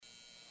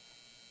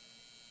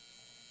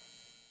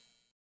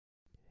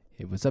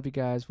Hey, what's up, you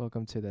guys?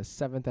 Welcome to the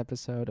 7th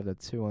episode of the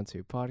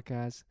 212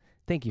 podcast.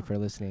 Thank you for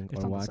listening It's or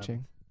not the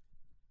watching.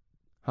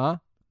 Huh?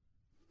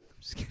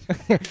 Just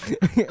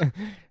kidding.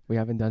 We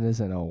haven't done this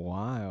in a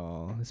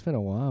while. It's been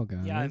a while,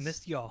 guys. Yeah, I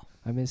missed y'all.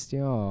 I missed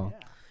y'all.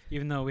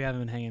 Even though we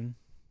haven't been hanging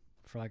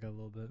for like a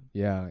little bit.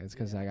 Yeah, it's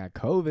because Yeah. I got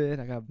COVID.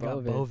 I got Got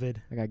Bovid. Bovid.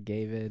 I got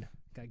Gavid.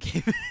 Got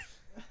Gavid.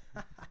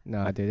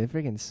 No, dude, it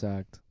freaking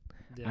sucked.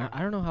 Yeah.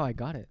 I don't know how I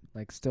got it.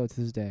 Like, still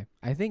to this day.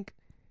 I think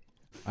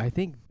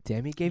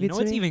Demi gave You it know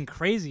to what's me. even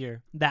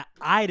crazier? That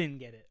I didn't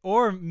get it.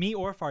 Or me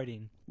or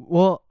Fardine.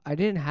 Well, I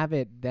didn't have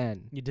it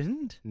then. You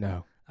didn't?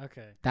 No.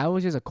 Okay. That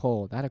was just a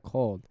cold. I had a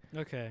cold.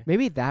 Okay.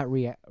 Maybe that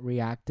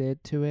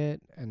reacted to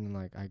it, and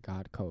like I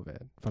got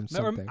COVID from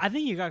something. I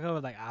think you got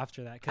COVID like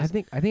after that. I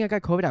think I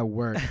got COVID at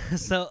work.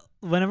 So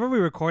whenever we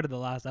recorded the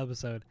last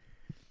episode,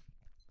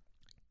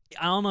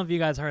 I don't know if you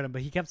guys heard him,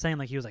 but he kept saying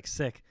like he was like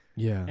sick,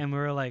 Yeah. and we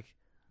were like,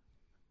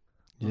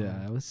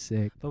 Yeah, I was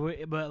sick.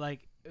 but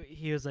like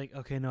he was like,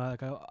 okay, no,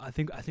 like I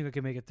think I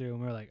could make it through, and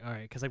we were like, all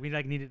right, because like we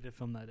like needed to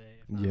film that day.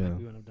 If not, Yeah. like,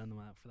 we wouldn't have done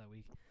that for that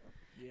week.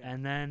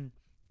 And then,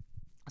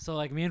 so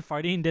like me and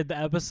Fardine did the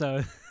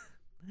episode,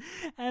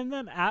 and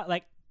then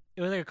like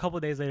it was like a couple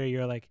days later,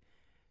 you're like,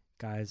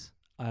 guys,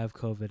 I have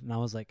COVID, and I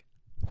was like,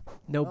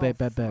 No, babe.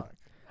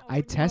 I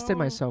tested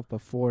myself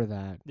before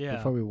that.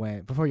 Yeah.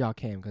 Before y'all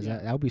came, because Yeah.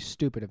 that would be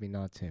stupid of me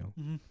not to.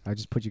 Mm-hmm. I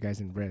just put you guys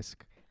in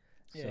risk.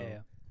 Yeah, So, yeah.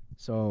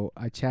 So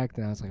I checked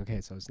and I was like,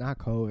 okay, so it's not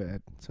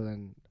COVID. So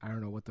then I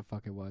don't know what the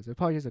fuck it was. It's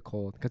probably just a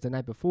cold. Because the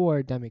night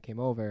before, Demi came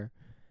over,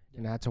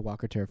 and I had to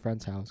walk her to her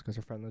friend's house because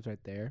her friend lives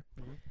right there.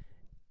 Mhm.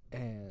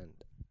 And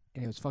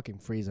it was fucking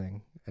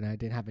freezing, and I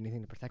didn't have anything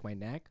to protect my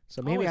neck.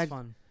 So Maybe maybe Always I.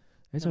 fun.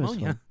 It's always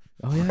Pneumonia.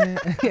 fun. Oh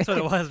yeah. That's what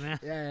it was, man.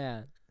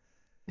 Yeah.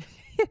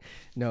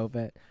 No,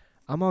 but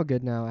I'm all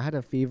good now. I had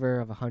a fever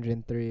of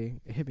 103.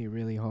 It hit me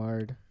really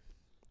hard,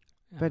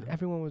 but Yeah.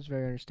 everyone was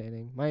very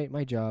understanding.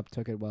 My job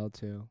took it well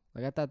too.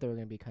 Like I thought they were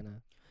gonna be kind of.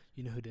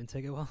 You know who didn't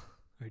take it well,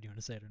 or do you want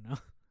to say it or no?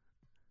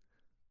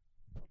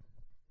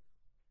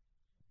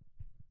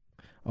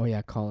 Oh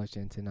yeah, college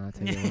did not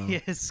take it well.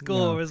 Yeah,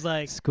 school No. was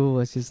like, School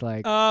was just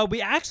like.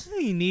 we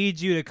actually need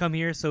you to come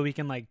here so we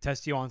can like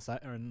test you on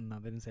site. Or no,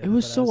 they didn't say It that.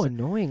 was but so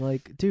annoying.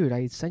 Like, dude,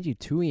 I sent you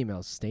 2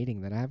 emails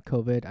stating that I have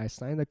COVID. I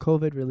signed the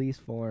COVID release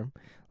form,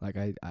 like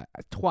I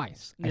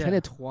twice. I sent Yeah.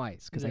 it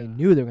twice because I Yeah.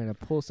 knew they were gonna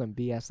pull some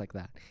BS like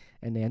that,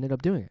 and they ended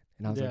up doing it.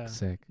 And I was Yeah. like,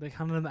 sick. They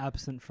counted them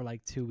absent for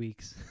like 2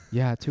 weeks.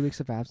 Yeah, 2 weeks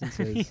of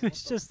absences.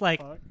 It's just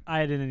like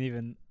I didn't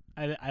even.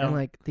 I And don't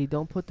like they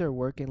don't put their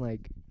work in,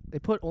 like they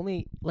put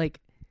only like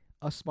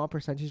a small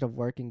percentage of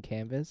work in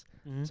Canvas.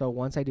 Mhm. So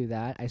once I do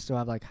that, I still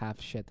have like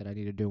half shit that I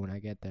need to do when I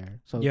get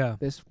there. So Yeah.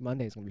 this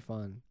Monday is gonna be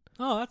fun.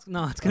 Oh, it's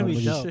gonna be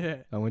we just- dope.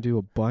 I'm gonna do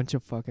a bunch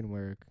of fucking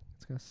work.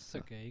 It's gonna It's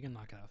suck. okay. You can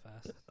knock it out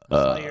fast. I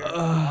saw your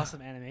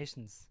awesome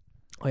animations.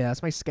 Oh yeah,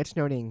 that's my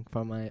sketchnoting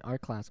from my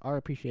art class, art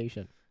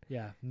appreciation.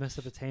 Yeah,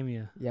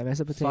 Mesopotamia. Yeah, Fucks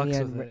Mesopotamia,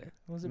 with and it.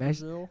 Was it Mesh-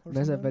 Brazil or something?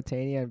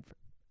 Mesopotamia, and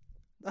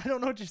I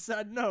don't know what you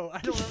said. No, I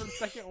don't remember the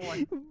second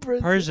one.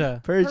 Persia.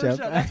 Persia.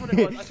 That's what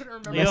it was. I couldn't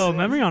remember. Yo, the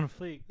memory on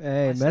fleek.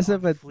 Hey, I said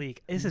on Mesopot. fleek.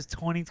 This is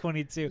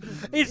 2022.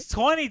 It's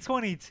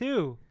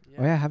 2022.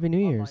 Oh yeah, Happy New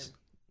On my Year's.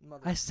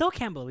 mother- I still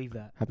can't believe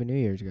that. Happy New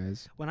Year's,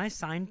 guys. When I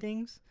sign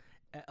things,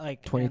 like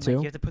and, 22?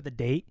 like, you have to put the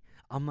date.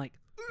 I'm like,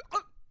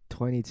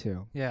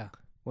 22. yeah.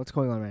 What's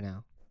going on right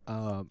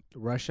now?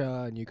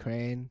 Russia and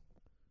Ukraine.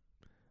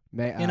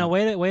 You know,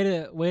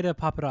 way to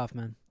pop it off,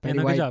 man. Yeah, Betty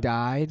no, good White job.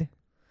 died.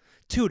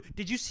 Dude,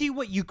 did you see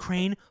what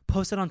Ukraine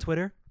posted on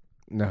Twitter?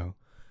 No.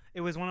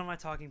 It was one of my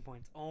talking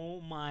points.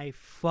 Oh my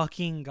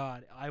fucking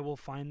god! I will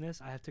find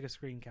this. I have took a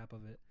screen cap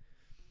of it.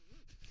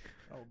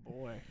 Oh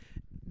boy.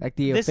 Like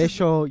the This is-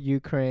 official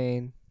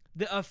Ukraine.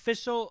 The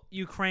official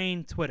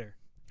Ukraine Twitter,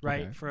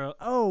 right? Okay. For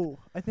Oh,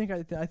 I think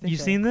I think You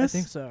seen this? I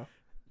think so.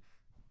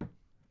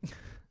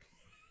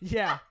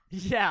 Yeah.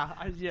 Yes.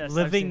 I've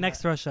living seen next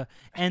that. to Russia,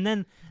 and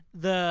then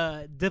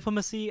the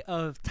diplomacy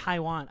of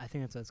Taiwan. I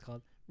think that's what it's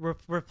called.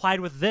 Replied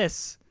with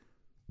this,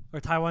 or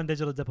Taiwan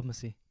digital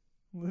diplomacy.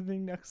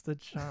 Living next to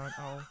John.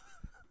 Oh,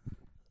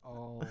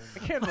 Oh. I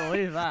can't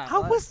believe that. I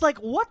was like,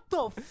 what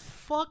the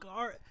fuck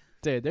are?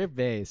 Dude, they're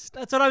based.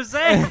 That's what I'm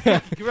saying,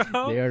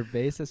 bro. They are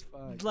based as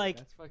fuck. Like,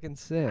 That's fucking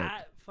sick.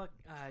 I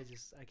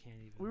can't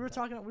even. We were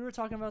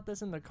talking about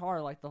this in the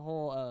car, like the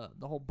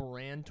whole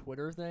brand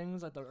Twitter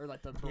things, like the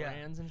Yeah.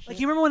 brands and shit. Like,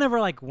 you remember whenever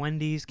like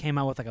Wendy's came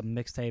out with like a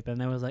mixtape,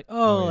 and it was like,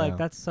 Oh, like yeah.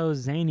 that's so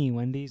zany,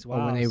 Wendy's.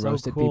 Wow, Or when they so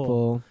roasted cool.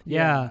 people.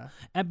 Yeah.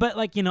 But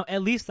like, you know,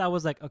 at least that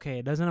was like, okay,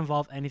 it doesn't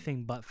involve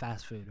anything but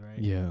fast food, right?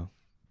 Yeah.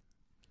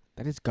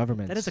 That is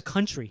government. That is a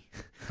country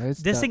That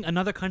is dissing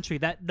another country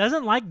that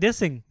doesn't like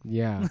dissing.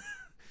 Yeah.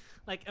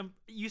 Like,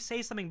 you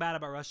say something bad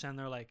about Russia, and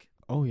they're like,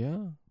 Oh yeah.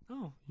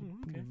 oh,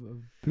 okay.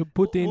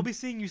 Putin. We'll be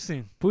seeing you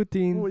soon.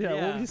 Putin. Oh yeah.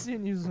 Yeah. We'll be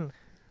seeing you soon.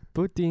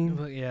 Putin.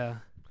 But yeah.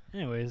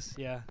 Anyways,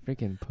 yeah.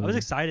 Freaking Putin. I was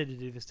excited to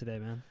do this today,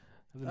 man.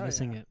 I've been Oh,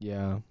 missing yeah. it.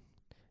 Yeah.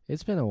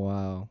 It's been a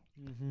while.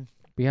 Mm-hmm.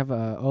 We have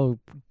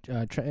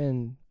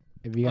Trenton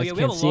If you Oh guys yeah,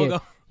 we have can't a see it,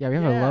 logo. yeah, we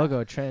have a Yeah.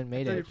 logo. Trent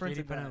made 3D it. printed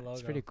 3D printed that. logo.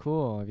 It's pretty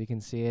cool. If you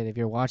can see it, if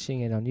you're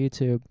watching it on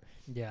YouTube,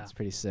 Yeah, it's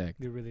pretty sick.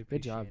 we really Good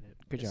appreciate job.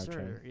 it. Good Yes, job, sir.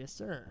 Trent. Yes,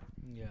 sir.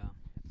 Yeah.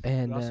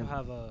 And we also then-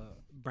 have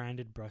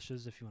branded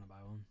brushes if you want to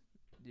buy one.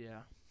 Yeah.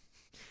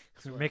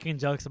 We're making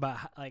jokes about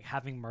like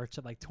having merch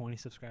at like 20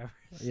 subscribers.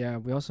 yeah,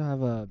 we also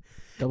have a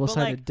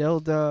double-sided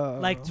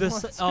dildo. Like this.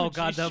 What? Oh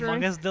god, the G-string?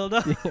 Among Us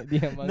dildo.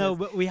 yeah, Among No, Us.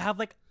 but we have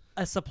like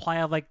a supply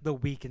of like the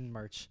weekend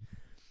merch,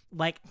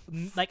 like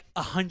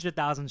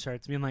 100,000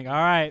 shirts. Being like, all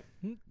right,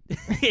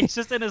 it's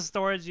just in a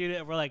storage unit.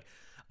 And we're like,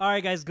 all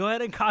right, guys, go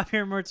ahead and copy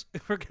our merch.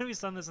 We're gonna be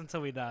selling this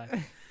until we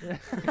die.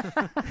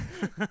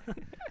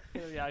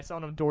 Yeah, I saw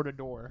them door to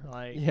door.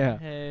 Like, Yeah.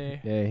 hey,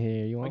 Yeah,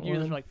 here you I'll want give you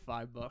this one? for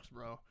like $5,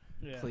 bro.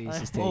 Yeah. Please I-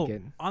 just take Oh,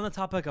 it. on the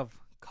topic of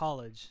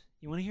college,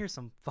 you want to hear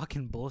some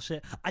fucking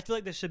bullshit? I feel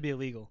like this should be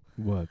illegal.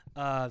 What?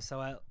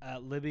 So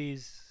at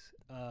Libby's,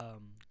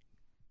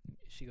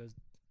 she goes.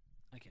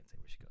 I can't say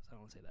where she goes. I don't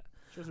want to say that.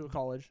 She goes to a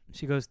college.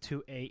 She goes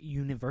to a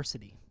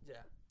university.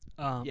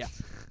 Yeah. Yeah.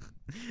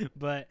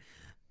 But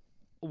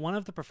one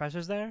of the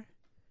professors there,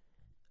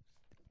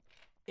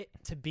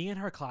 to be in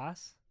her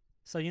class,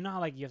 so you know how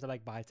like you have to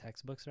like buy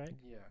textbooks, right?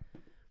 Yeah.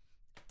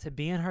 To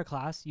be in her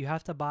class, you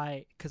have to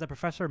buy because the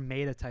professor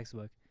made a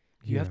textbook.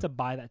 You have to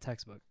buy that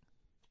textbook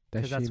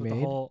That because she that's what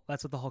made.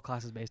 that's what the whole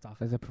class is based off.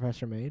 That the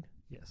professor made.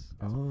 Yes.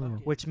 Oh.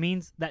 fucking- Which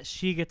means that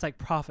she gets like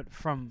profit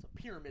from. It's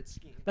a pyramid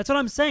scheme. That's what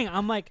I'm saying.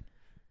 I'm like,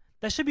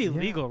 that should be Yeah.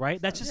 illegal,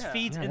 right? That just Yeah.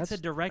 feeds Yeah, into that's-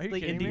 directly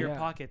kidding into me? your Yeah.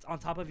 pockets on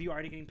top of you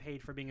already getting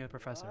paid for being a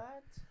professor,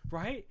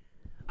 right?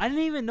 I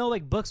didn't even know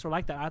like books were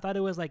like that. I thought it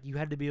was like you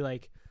had to be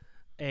like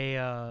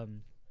a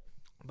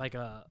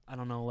I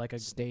don't know, like a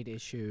State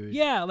issued.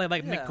 yeah,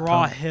 like Yeah.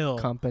 McGraw Hill.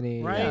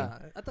 Company. Right? Yeah.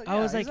 I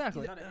was like,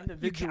 exactly. Not I didn't know it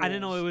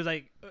individuals. was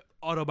like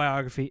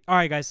autobiography. All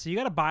right, guys, so you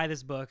got to buy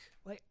this book.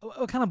 Like,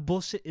 what kind of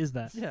bullshit is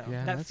that? Yeah.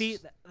 Yeah. That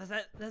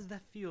that's-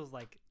 that feels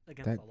like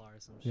against That- the law or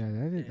some shit. Yeah,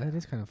 Yeah. that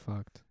is kind of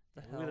fucked.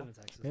 The We live hell? in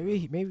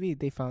Texas. Maybe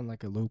they found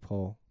like a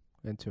loophole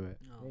into it.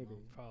 No, Maybe.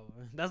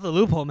 probably. That's the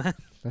loophole, man.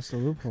 That's the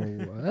loophole.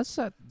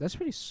 That's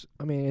pretty.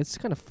 I mean, it's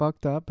kind of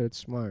fucked up, but it's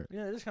smart.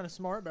 Yeah, it is kind of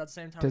smart, but at the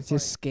same time, To it's,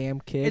 just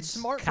scam kids. it's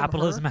smart.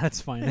 Capitalism From at its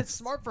her. finest. It's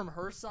smart from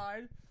her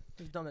side.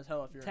 It's dumb as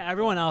hell if you're. To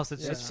everyone else,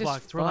 it's Yeah. just It's just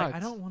fucked. We're like, I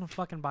fucked. don't want to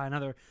fucking buy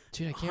another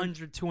Dude, I can't.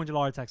 $100,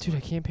 $200 textbook.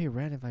 Dude, I can't pay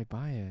rent if I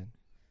buy it.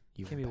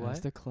 You Can't be pass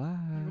what? the class.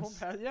 You won't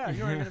pass, yeah,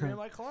 you aren't gonna be in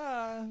my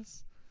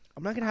class.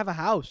 I'm not gonna have a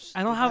house.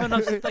 I don't have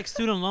enough like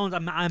student loans.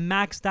 I'm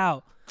maxed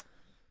out.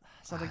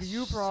 Sounds like a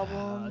you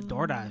problem.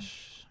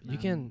 DoorDash. You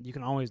can- You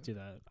can always do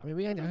that. I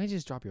mean, I can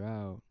just drop you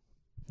out.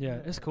 Yeah,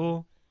 it's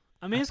cool.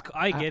 I mean,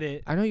 I get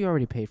it. I know you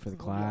already paid for the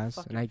It's gonna be a class,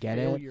 fucking and I get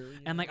it. failure, you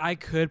And like know? I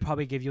could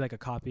probably give you like a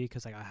copy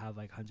because like I have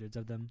like hundreds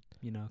of them,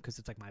 you know, because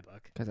it's like my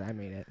book. Because I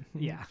made it.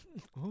 Yeah.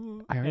 I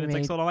And already it's like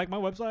made. sold on like my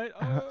website.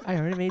 I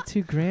already made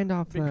 $2,000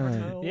 off Big them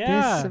cartel.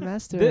 Yeah. this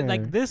semester.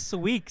 Like this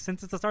week,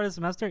 since it's the start of the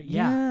semester.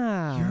 Yeah.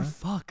 Yeah. You're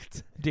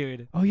fucked,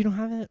 dude. Oh, you don't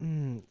have it?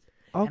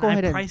 I'll And go I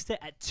ahead and. priced it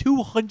at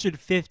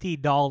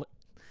 $250.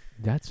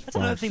 That's That's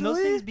another fucked. thing. Those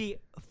Actually? things be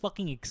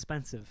fucking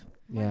expensive.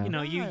 Yeah. You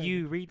know, God.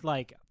 you read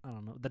like I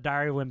don't know, the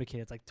Diary of a Wimpy Kid.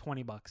 It's like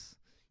 $20.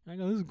 I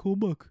go, this is a cool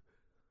book.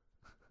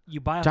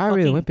 You buy a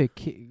Diary of fucking the Wimpy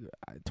Kid,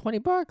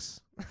 $20.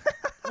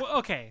 Well,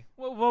 okay.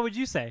 What would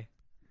you say?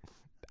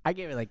 I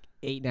gave it like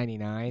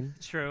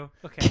 $8.99. True.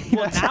 Okay.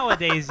 Well,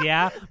 nowadays,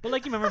 yeah. But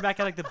like, you remember back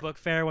at like the book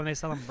fair when they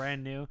sell them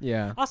brand new.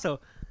 Yeah. Also,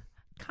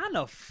 kind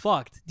of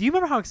fucked. Do you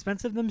remember how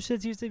expensive them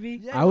shits used to be?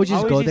 Yeah, I would you just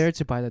always go used- there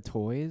to buy the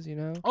toys, you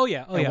know. Oh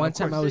yeah. Oh And yeah. one of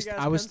time course.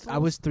 Big-ass I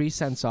was 3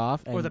 cents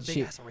off, and Or the big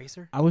she, ass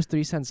eraser. I was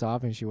 3 cents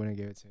off, and she wouldn't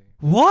give it to me.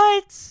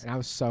 What? And I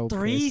was so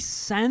 3 pissed.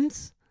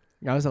 cents?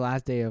 That was the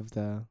last day of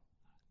the.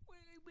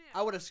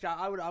 I would have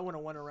I would have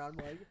went around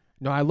like.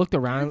 No, I looked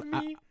around.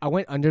 Give me- I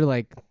went under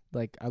like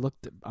I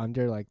looked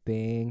under like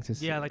things. To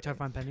see, Yeah, like try to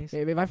find pennies.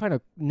 if I find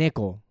a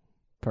nickel,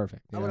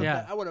 perfect. you I know? would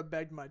have. Yeah. I would have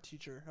begged my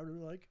teacher. I would have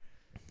been like.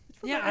 "It's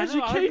for Yeah, my I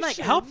know. I would be like,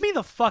 education." help me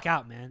the fuck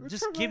out, man. It's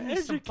Just for give my me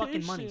some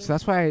fucking money. education.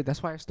 So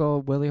that's why I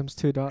stole William's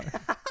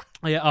 $2.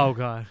 Oh, yeah. Oh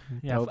god.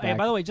 Yeah. Go Hey, back.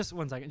 by the way, just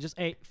 1 second. Just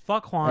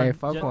fuck Juan. Hey,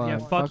 fuck Juan. Yeah,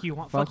 fuck you,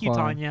 Juan. Fuck you, Juan.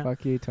 Tanya.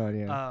 Fuck you,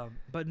 Tanya.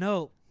 But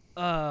no.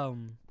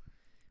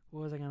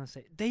 What was I gonna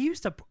say? They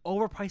used to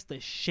overprice the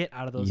shit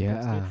out of those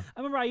books. Dude. Yeah. I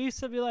remember I used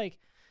to be like,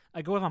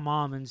 I go with my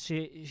mom and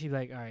she'd be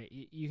like, all right,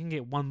 you can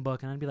get 1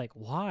 book, and I'd be like,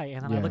 why?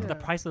 And then I look at the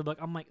Yeah. price of the book.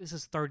 I'm like, this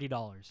is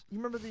 $30. You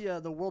remember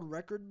the world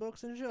record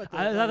books and shit? Like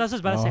That's what I was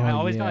about to say. I Oh,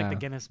 always got like the yeah.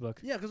 Guinness book.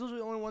 yeah, because those were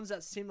the only ones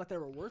that seemed like they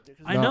were worth it.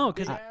 I know,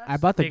 'cause I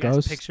bought the big-ass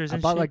ghost pictures I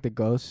and bought shit. like the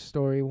ghost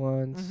story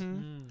ones.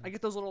 Mm-hmm. I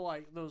get those little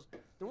like those.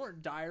 They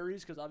weren't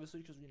diaries because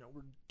obviously because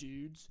we're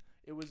dudes.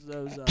 It was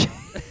those.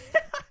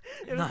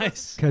 It was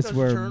Nice. Because those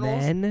we're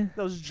journals, men.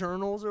 Those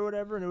journals or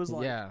whatever, and it was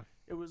like Yeah.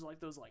 it was like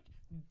those like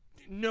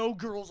no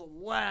girls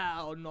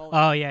allowed and all.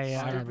 Oh yeah, yeah. I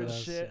Stupid remember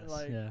those, shit, yes,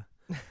 like- yeah.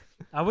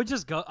 I would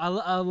just go. I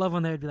love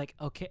when they would be like,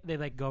 okay, they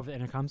like go over the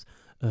intercoms.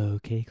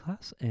 Okay,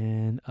 class,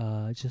 and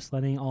just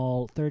letting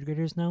all 3rd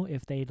graders know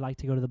if they'd like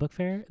to go to the book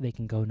fair, they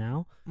can go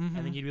now. Mm-hmm.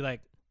 And then you'd be like,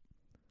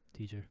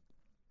 teacher,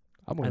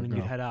 I'm and gonna then go.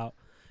 you'd head out.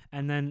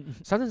 And then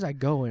Sometimes I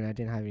go and I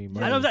didn't have any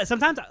money. I don't.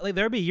 Sometimes like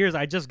there'll be years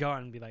I just go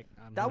and be like,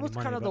 I don't That have was any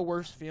money, kind of the but-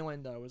 worst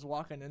feeling though, was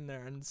walking in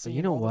there and But seeing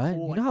you know all the what?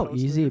 cool, You like, know how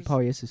easy it posters.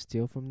 probably is to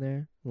steal from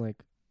there. Like,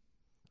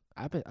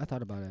 I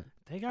thought about it.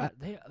 They got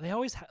they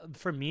always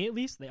for me at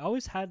least they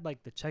always had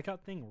like the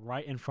checkout thing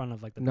right in front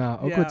of like the Nah,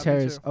 Yeah, Oakwood me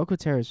Terrace. too. Oakwood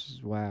Terrace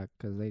was whack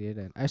because they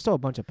didn't. I stole a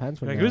bunch of pens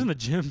from like there. it was in the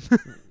gym.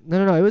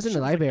 No, it was in Shit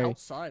the like, library.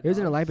 outside, It was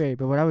in the dog. library.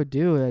 But what I would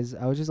do is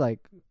I would just like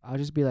I'll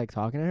just be like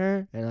talking to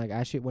her and like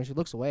actually when she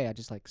looks away I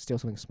just like steal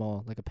something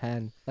small like a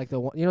pen like the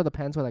one, the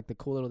pens with like the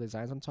cool little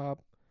designs on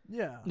top.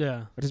 Yeah.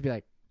 Yeah. I'd just be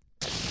like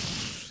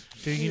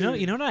Dude, you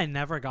know what I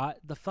never got?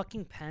 The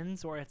fucking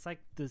pens where it's like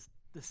the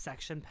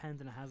section pens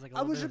and it has like a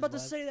I little was bit just of about to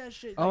lead. say that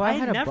shit. Oh, like, I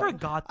had a never bu-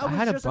 got I that. I was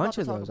had a just about bunch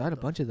to of talk those. I had a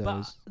about bunch of But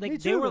those. like Me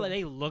they were too. like,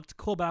 they looked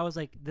cool, but I was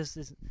like, this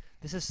is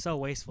so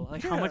wasteful.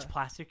 Like how much Yeah.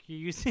 plastic you're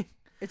using.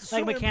 it's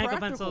like so mechanical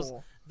impractical.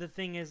 pencils. The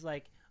thing is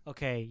like,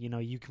 okay,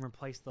 you can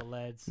replace the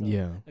lead. So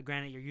Yeah.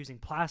 granted, you're using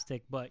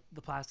plastic, but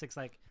the plastic's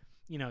like,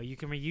 you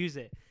can reuse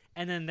it.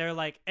 And then they're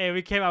like, hey,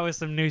 we came out with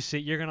some new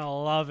shit. You're gonna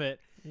love it.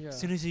 Yeah. As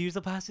soon as you use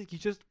the plastic, you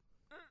just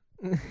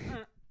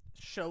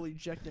Shell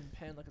ejecting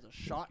pen like it's a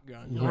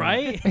shotgun. Yeah.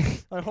 right.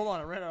 Like, hold on,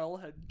 I ran out of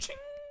lead. Ching!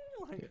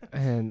 Like,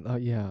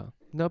 And yeah,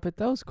 no, but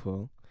that was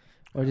cool.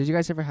 Or did you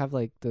guys ever have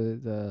like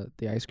the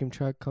ice cream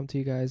truck come to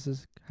you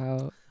guys'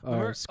 house or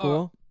Remember-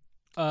 school?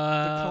 the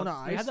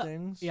Kona we had ice the-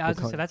 things. Yeah, I was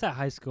The gonna say con- that's at high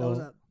That was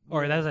school, at,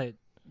 or yeah. that's at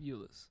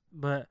Euless.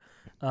 But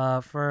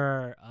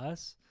for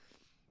us,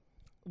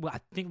 well, I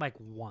think like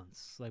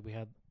once, like we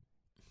had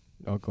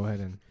Oh, go ahead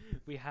and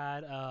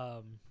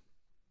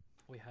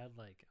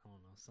like I don't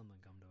know something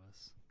come to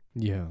us,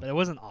 yeah, but it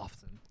wasn't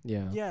often.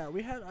 yeah, Yeah,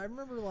 we had. I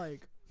remember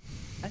like,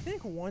 I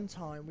think one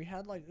time we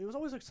had like it was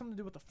always like something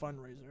to do with the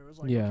fundraiser. It was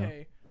like, Yeah.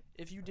 okay,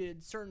 if you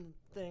did certain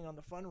thing on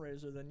the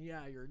fundraiser, then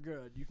yeah, you're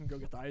good. You can go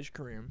get the ice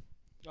cream.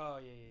 Oh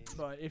yeah.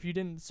 But if you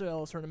didn't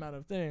sell a certain amount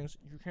of things,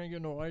 you can't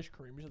get no ice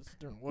cream. You just sit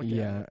there and look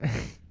yeah. at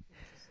it.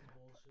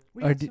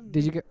 We Or had did, some-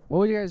 did you get what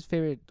was your guys'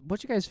 favorite?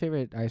 What's your guys'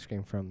 favorite ice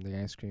cream from the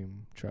ice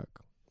cream truck?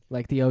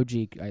 Like the OG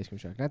ice cream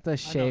truck, not the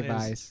shave his.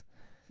 ice.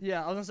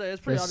 Yeah, I was gonna say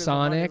it's pretty The obvious. that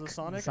mine is Sonic? a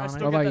Sonic. I Sonic.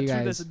 still What get about that you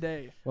to this guys?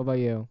 day. What about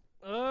you?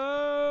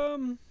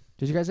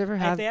 Did you guys ever If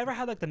have? they ever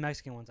had like the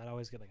Mexican ones, I'd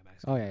always get like a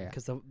Mexican. Oh yeah, yeah.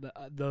 Because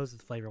those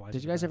flavor wise.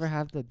 Did you guys ever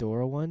have the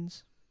Dora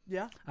ones?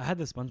 Yeah, I had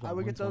the SpongeBob. I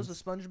would get ones those.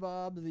 once. The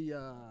SpongeBob. The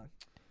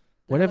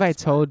What they if had I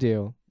Spider- told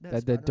you they had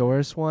that the Spider-Man.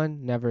 Doris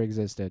one never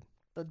existed?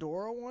 The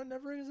Dora one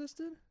never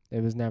existed?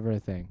 It was never a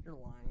thing. You're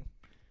lying.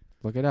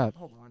 Look it up.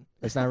 Hold on.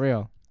 It's not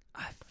real.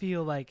 I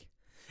feel like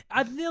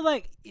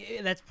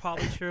yeah, that's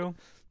probably true,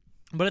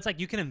 but it's like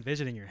you can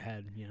envision in your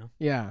head,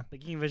 Yeah,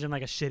 like you can envision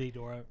like a shitty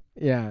Dora.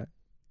 yeah.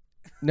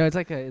 No, it's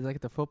like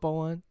the football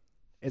one.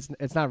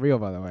 It's not real,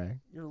 by the way.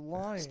 You're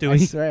lying. Stu- I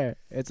Doing- swear.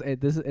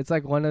 It's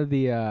like one of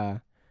the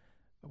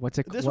what's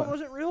it? This what- one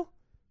wasn't real?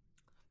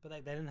 But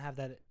like they didn't have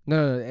that,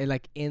 no,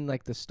 like in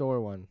like the store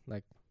one,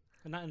 like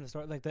not in the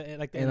store, like the in in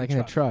like the in a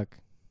truck. truck.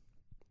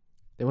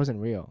 It wasn't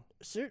real.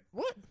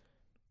 What?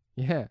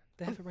 Yeah.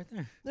 They have it right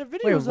there. There are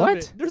videos what? of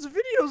it. There's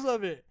videos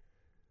of it.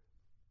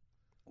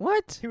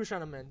 What? He was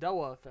trying to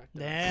Mandela effect. it.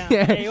 Damn.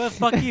 Yeah. Hey, what?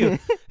 Fuck you.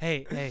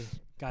 Hey,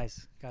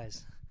 guys.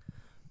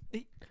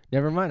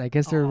 Never mind. I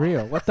guess they're Aw.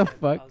 real. What the I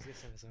fuck? was gonna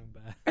say something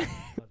bad.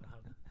 Hold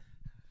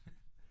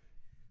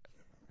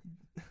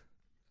on.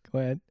 Go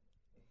ahead.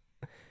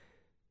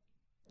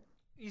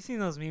 You seen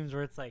those memes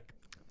where it's like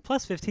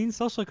plus 15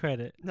 social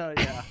credit? No,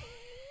 yeah.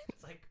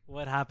 It's like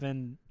what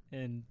happened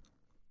in.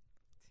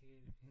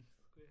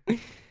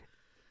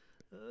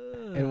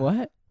 And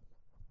what?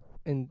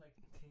 And Like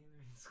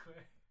Tiananmen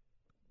Square.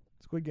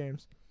 Squid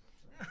Games.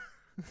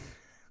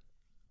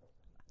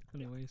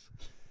 Anyways,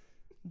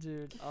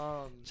 Dude,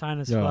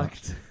 China's Yeah.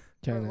 fucked.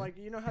 but, China. like,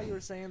 you know how you were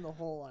saying the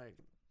whole, like,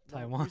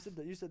 Taiwan.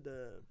 You said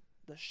the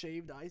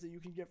shaved ice that you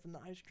can get from the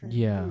ice cream?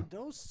 Yeah. Dude,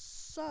 those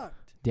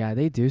sucked. Yeah,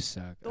 they do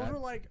suck. Those were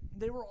like,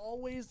 they were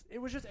always, it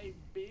was just a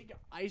big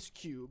ice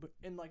cube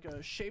in like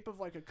a shape of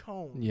like a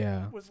cone.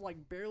 Yeah. With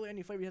like barely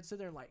any flavor. You had to sit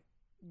there and like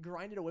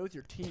grind it away with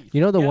your teeth.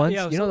 You know the Yeah, ones.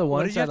 yeah, you know so the what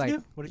ones did you that have to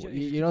like. do? What did you,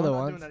 you- you know I'm the not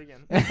ones. doing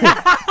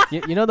that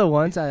again. you know the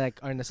ones that like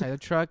are in the side of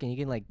the truck and you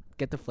can like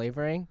get the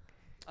flavoring.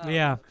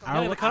 Yeah.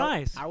 I Yeah, the Cone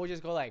Ice. I would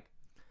just go like.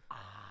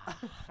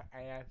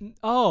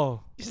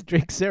 Oh. Just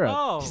drink syrup.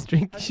 Oh. Just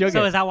drink I think sugar.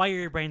 So is that why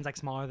your brain's like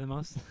smaller than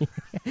most?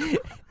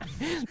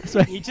 That's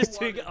why- You just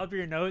took it up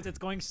your nose. It's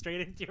going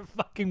straight into your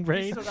fucking You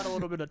brain. still got a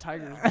little bit of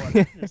tiger's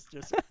blood.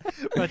 just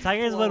Bro,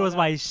 Tiger's blood Blow was it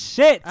my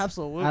shit.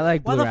 absolutely. I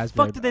like Why blue the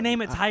raspberry. fuck did they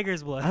name it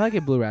Tiger's I blood? like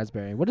it blue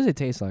raspberry. What does it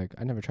taste like?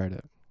 I never tried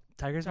it.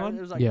 Tiger's It blood?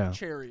 was like Yeah.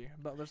 cherry,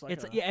 but there's like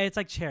It's a, it's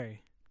like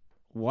cherry.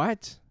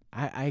 What?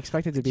 I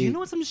expected to Do be. you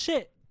know some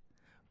shit?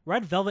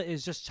 Red velvet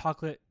is just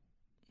chocolate,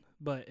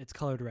 but it's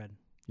colored red.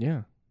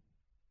 Yeah.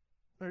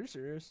 Are you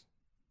serious?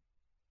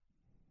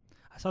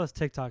 I saw this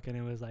TikTok and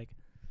it was like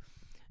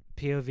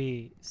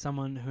POV,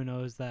 someone who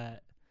knows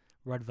that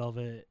red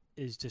velvet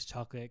is just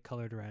chocolate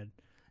colored red.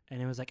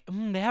 And it was like,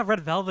 they have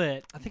red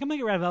velvet. I think I'm gonna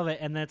get red velvet.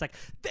 And then it's like,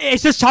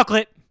 it's just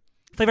chocolate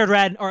flavored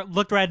red or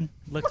looked red.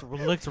 Looked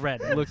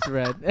red. Looks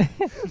red.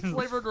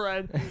 Flavored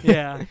red.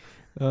 Yeah.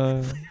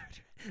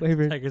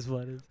 Flavor. Tiger's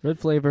blood is Red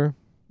flavor.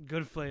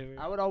 good flavor.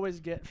 I would always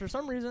get, for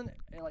some reason,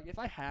 like if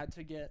I had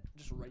to get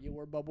just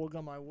regular bubble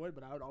gum, I would,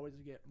 but I would always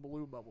get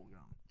blue bubble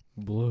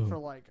gum Blue. for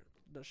like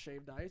the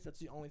shaved ice. That's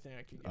the only thing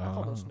I could get. I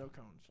call those Oh. snow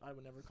cones. I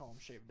would never call them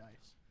shaved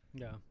ice.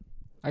 Yeah.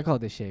 I call it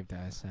the shaved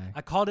ice.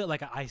 I called it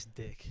like an ice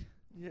dick.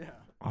 Yeah.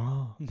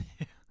 Oh.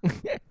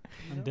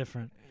 I'm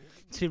different.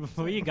 Dude,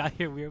 before you got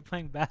here, we were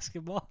playing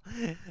basketball,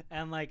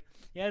 and like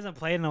he hasn't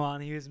played in a while,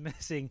 and he was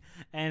missing,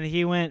 and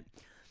he went,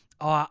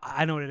 "Oh,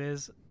 I know what it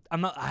is. I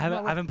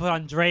haven't put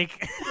on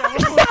Drake." I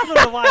don't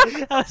know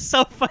why. That was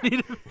so funny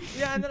to me.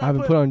 Yeah, and then I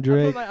haven't put on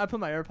Drake. I put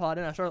my AirPod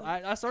in.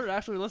 I started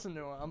actually listening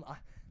to him.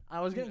 I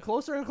was getting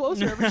closer and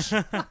closer every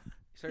shot.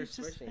 Started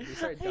switching. You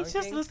started He's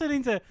just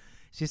listening to.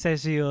 She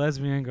says she a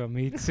lesbian. Go,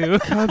 me too.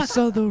 Cups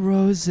of the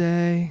rose.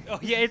 Oh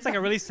yeah, it's like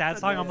a really sad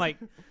song. I'm like,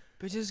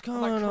 Bitches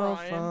I'm like going off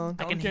crying. on.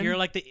 I can Duncan. hear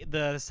like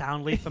the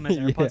sound leaf from his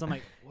Yeah. AirPods. I'm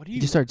like, what are you? He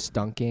just starts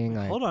stunking,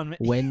 like Hold on.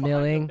 Behind the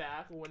windmilling.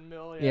 back,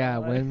 windmill. Yeah,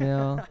 like-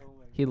 windmill.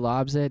 He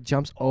lobs it,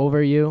 jumps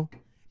over you.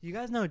 You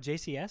guys know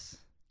JCS,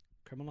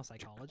 criminal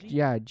psychology?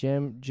 Yeah,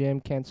 Jim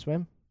can't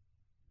swim.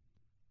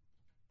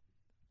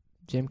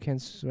 Jim can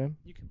swim.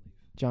 You can leave.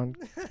 John.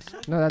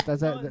 No, that's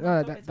It's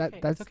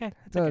okay.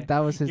 It's no, okay. that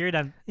was his. You're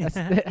done.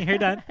 that's- You're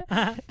done.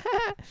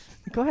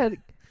 Go ahead.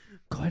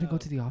 Go ahead and go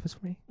to the office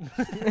for me. Go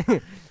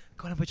ahead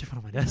and put your phone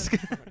on my desk.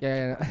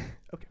 Yeah.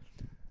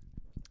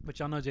 But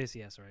y'all know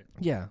JCS, right?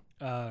 Yeah.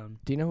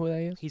 Do you know who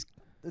that is?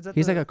 Is that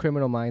He's the- like a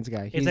criminal minds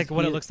guy. It's He's- like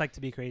what he- it looks like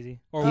to be crazy.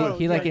 Or Oh,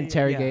 He like yeah,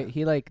 interrogate. yeah.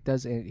 He like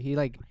does it. He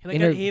like. he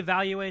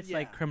evaluates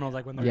like Yeah. criminals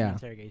like when they're Yeah. in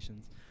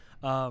interrogations.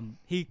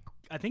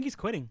 I think he's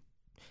quitting.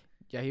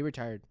 Yeah, he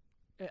retired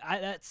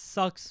That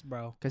sucks,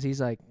 bro. because he was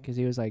like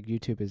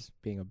YouTube is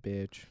being a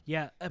bitch.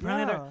 Yeah,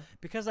 apparently Yeah.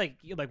 because like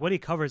what he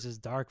covers is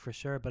dark for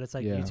sure, but it's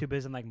like Yeah. YouTube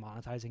isn't like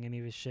monetizing any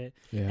of his shit.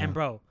 Yeah. And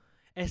bro,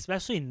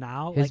 especially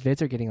now, his like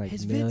vids are getting like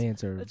his vids-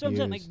 millions of that's what I'm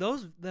saying. views,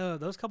 Like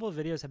those couple of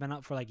videos have been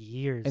up for like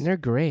years, and they're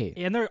great.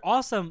 and they're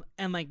awesome,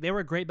 and like they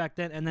were great back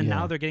then, and then Yeah.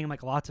 now they're getting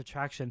like lots of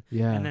traction,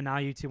 Yeah. and then now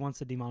YouTube wants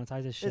to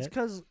demonetize this shit. It's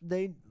because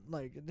they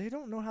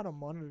don't know how to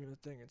monitor the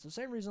thing. It's the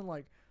same reason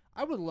like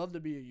I would love to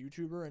be a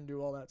YouTuber and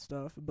do all that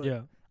stuff, but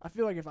yeah, I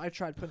feel like if I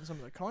tried putting some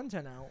of the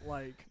content out,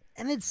 like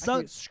and it I get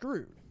sucks.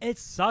 screwed. It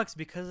sucks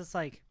because it's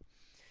like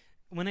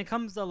when it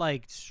comes to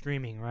like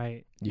streaming,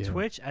 right? Yeah.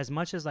 Twitch, as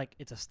much as like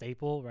it's a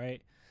staple,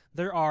 right?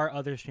 There are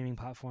other streaming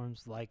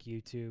platforms like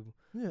YouTube,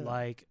 Yeah.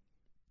 like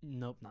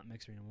nope, not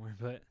Mixer anymore,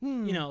 but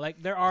Hmm. you know,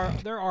 like there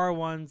are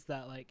ones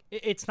that like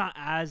it's not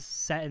as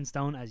set in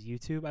stone as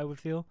YouTube, I would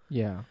feel.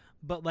 Yeah.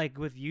 But like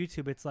with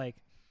YouTube, it's like,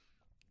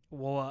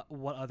 well,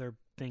 what other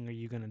thing are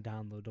you gonna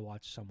download to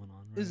watch someone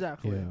on? Right?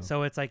 Exactly. Yeah.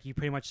 So it's like you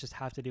pretty much just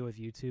have to deal with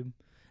YouTube,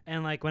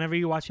 and like whenever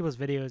you watch people's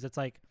videos, it's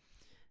like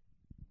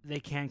they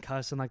can't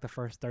cuss in like the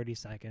first 30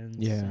 seconds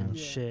Yeah. and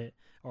Yeah. shit,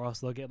 or else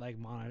they'll get like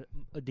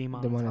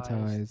demonetized.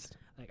 Demonetized.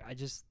 Like I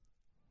just,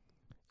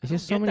 It's don't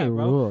just so get many that,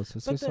 bro. rules.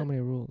 It's But just so many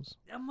rules.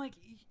 I'm like,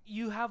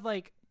 you have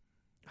like,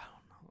 I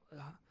don't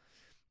know,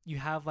 you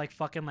have like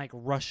fucking like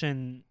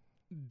Russian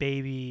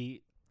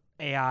baby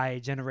AI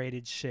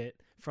generated shit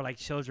for like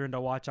children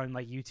to watch on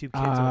like YouTube Kids.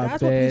 or whatever.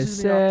 That's what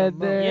pisses me off the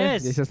most.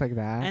 Yes. It's just like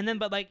that. And then,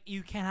 but like,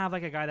 you can't have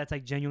like a guy that's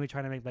like genuinely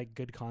trying to make like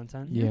good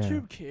content. Yeah.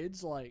 YouTube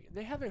Kids, like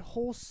they have a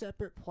whole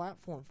separate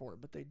platform for it,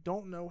 but they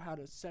don't know how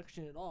to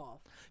section it off.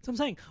 So I'm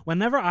saying,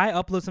 whenever I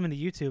upload something to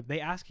YouTube, they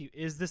ask you,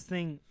 "Is this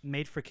thing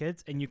made for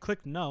kids?" And you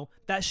click no.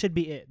 That should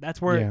be it. That's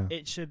where Yeah.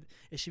 it should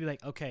be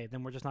like, okay,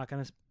 then we're just not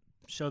gonna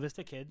show this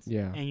to kids.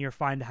 Yeah. And you're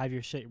fine to have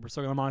your shit. We're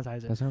still gonna monetize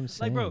it. That's what I'm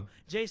saying. Like, bro,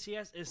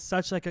 JCS is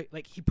such like a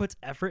he puts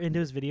effort into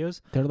his videos.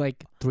 They're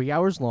like 3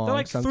 hours long. They're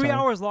like sometimes. 3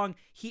 hours long.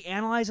 He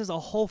analyzes a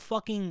whole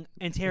fucking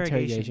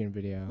interrogation.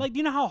 video. Like, do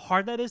you know how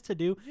hard that is to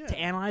do? Yeah. To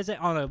analyze it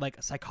on a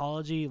like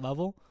psychology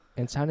level.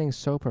 and sounding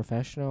so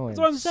professional That's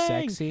and what I'm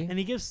saying. sexy. And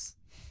he gives.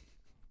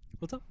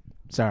 What's up?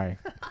 Sorry.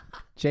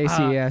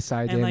 JCS,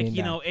 I didn't And like mean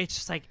you that. know, it's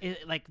just like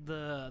like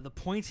the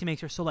points he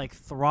makes are so like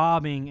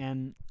throbbing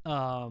and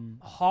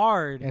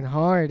hard. And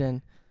hard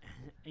and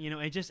You know,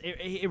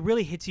 it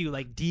really hits you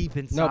like deep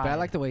inside. no, but I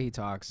like the way he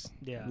talks.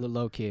 Yeah.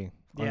 Low key. On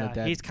the Yeah,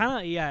 dead. he's kind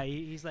of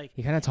he's like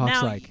He kind of talks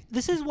now, like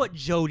this is what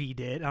Jody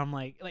did. I'm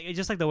like it's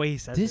just like the way he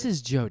says this it.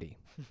 is Jody.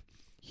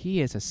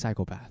 He is a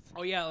psychopath.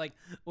 Oh yeah, like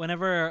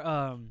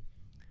whenever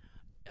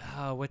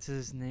what's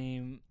his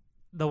name?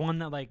 The one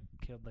that like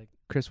killed like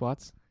Chris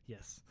Watts.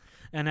 yes.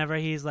 Whenever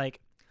he's like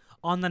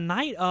on the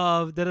night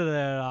of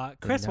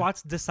Chris night-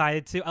 Watts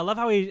decided to. I love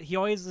how he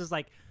always is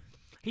like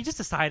he just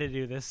decided to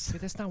do this.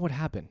 Dude, that's not what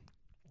happened.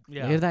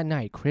 Yeah. Later that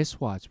night, Chris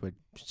Watts would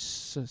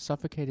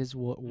suffocate his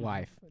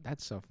wife.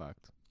 That's so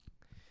fucked.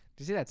 Did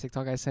you see that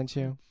TikTok I sent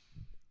you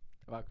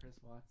about Chris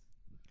Watts?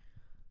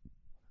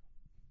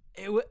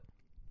 It would.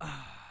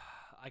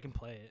 I can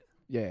play it.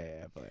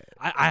 Yeah, but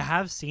I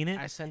have seen it.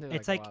 I sent it.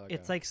 It's like, like a while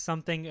it's ago. like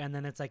something, and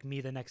then it's like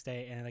me the next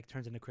day, and it like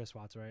turns into Chris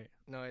Watts, right?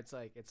 No, it's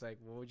like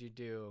what would you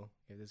do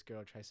if this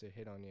girl tries to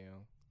hit on you?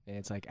 And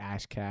it's like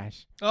Ash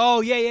Cash.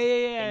 Oh yeah, And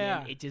yeah.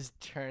 then it just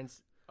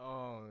turns.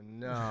 Oh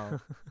no!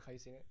 Have you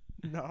seen it?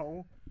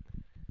 No.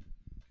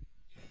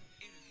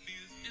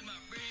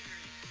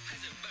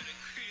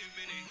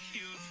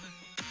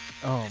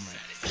 Oh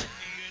my.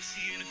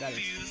 That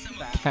is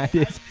bad. That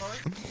is.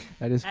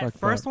 That is At fucked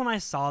first, up. when I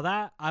saw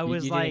that, I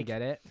was you like, didn't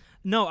get it.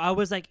 no, I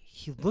was like,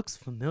 he looks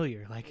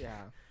familiar. Like, Yeah.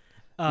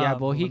 Yeah.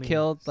 Well, he let me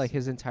killed like see.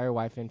 his entire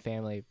wife and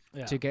family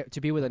Yeah.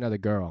 to be with another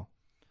girl.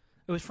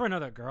 It was for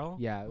another girl.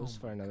 Yeah, it was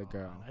Oh for my another God.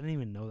 girl. I didn't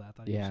even know that. I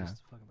thought he Yeah. was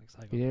just fucking like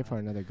psychopath. He did it for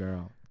another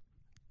girl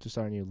to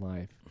start a new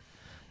life.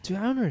 Dude,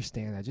 I don't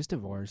understand that. Just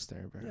divorce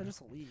her, bro. Yeah,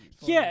 just leave.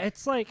 Yeah,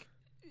 it's like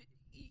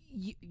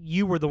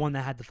you were the one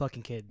that had the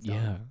fucking kids. dog.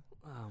 Yeah.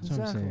 Um, That's what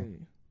I'm saying.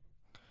 exactly.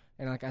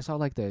 And like I saw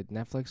like the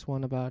Netflix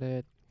one about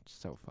it.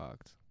 So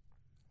fucked.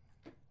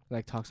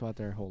 Like talks about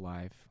their whole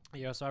life.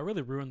 yeah, so I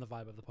really ruined the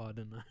vibe of the pod,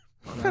 didn't I?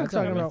 No, it's Talking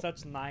alright. about-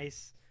 Such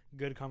nice,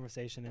 good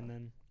conversation, and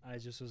then I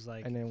just was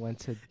like, And then went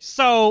to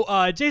so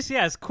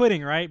JCS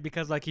quitting, right?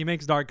 Because like he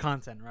makes dark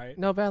content, right?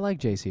 no, but I like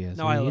JCS.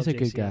 No, I He's love a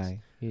good JCS.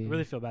 guy. I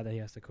really feel bad that he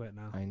has to quit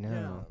now. I know.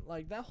 Yeah,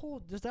 like that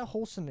whole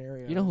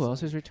scenario. You know who is,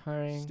 else like, is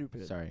retiring?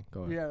 stupid. Sorry,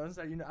 go on. Yeah, I was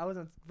like, I was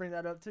gonna bring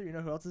that up too. You know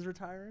who else is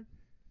retiring?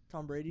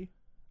 Tom Brady.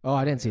 Oh,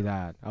 I didn't see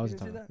that. I You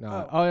wasn't didn't see talking. that?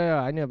 No. Oh. Oh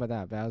yeah, I knew about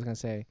that. But I was gonna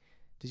say,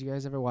 did you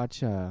guys ever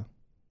watch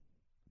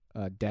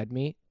Dead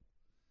Meat?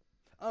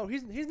 Oh,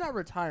 he's not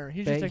retiring.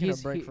 He's But just taking a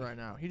he's- break he- for right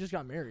now. He just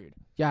got married.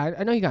 Yeah,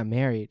 I know he got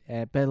married,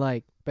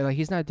 but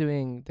he's not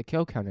doing the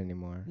kill count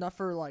anymore. Not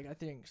for like I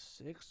think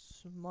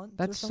 6 months.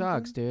 That or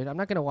sucks, something. dude. I'm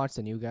not gonna watch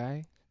the new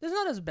guy. It's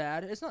not as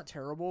bad. It's not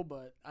terrible,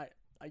 but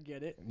I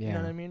get it. You know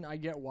Yeah. what I mean? I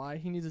get why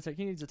he needs to take.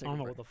 He needs to take. I don't a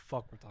know break. what the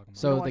fuck we're talking about.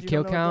 So watch- the you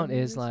kill don't know what count Dead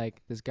Meat is is?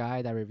 like this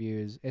guy that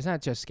reviews. It's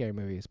not just scary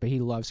movies, but he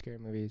loves scary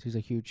movies. He's a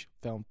huge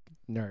film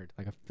nerd,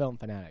 like a film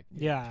fanatic.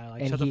 yeah,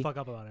 like And shut he- the fuck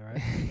up about it,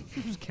 right?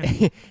 Just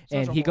kidding.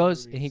 and Such he a horror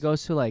goes and he movies.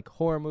 goes to like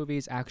horror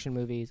movies, action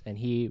movies, and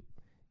he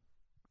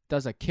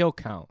does a kill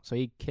count. So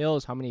he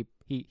kills how many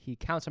he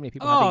counts how many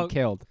people have Oh. been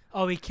killed.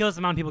 Oh, he kills the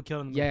amount of people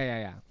killed in the movie.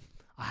 Yeah,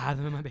 I have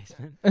them in my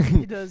basement.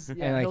 He does.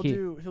 Yeah, And, like,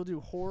 he'll do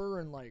horror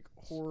and like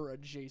horror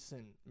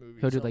adjacent movies.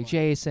 He'll do so, like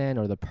Jason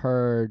or The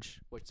Purge,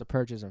 which The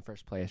Purge is in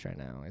first place right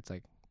now. It's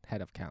like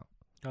head of count.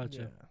 Gotcha.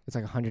 Yeah. It's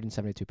like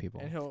 172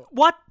 people. And he'll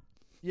What?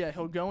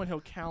 he'll go and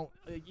he'll count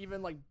like,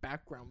 even like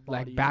background bodies.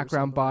 Like or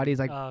background something. bodies,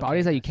 like Oh,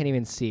 bodies okay, that you can't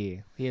even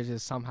see. He is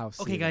just somehow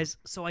see Okay, them. guys.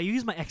 So I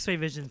use my X-ray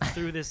vision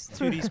through this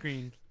 2D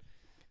screen.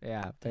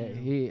 Yeah, but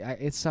Damn.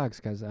 it sucks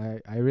because I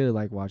really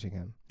like watching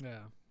him. Yeah,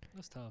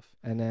 that's tough.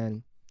 And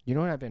then you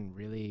know what I've been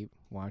really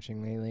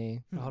watching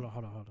lately? Hold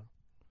on.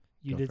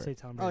 You Go did for say it.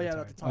 Tom Oh Brady. yeah,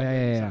 retired. that's the Tom Oh, yeah,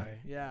 Brady, yeah, sorry.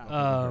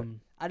 Yeah.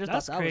 I just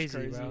that's thought that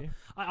crazy, was bro. crazy.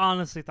 I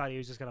honestly thought he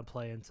was just gonna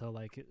play until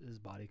like his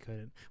body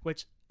couldn't,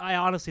 which I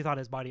honestly thought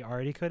his body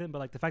already couldn't. But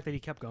like the fact that he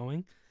kept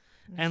going,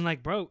 and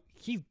like bro,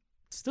 he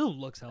still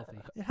looks healthy.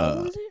 Yeah, How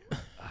old is he?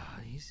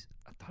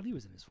 I thought he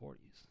was in his 40s.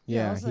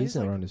 Yeah, I Yeah, was like- he's he's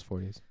like- around his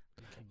 40s.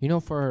 You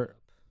know,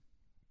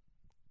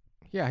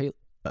 Yeah,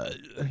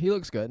 he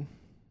looks good.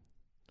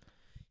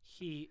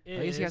 He is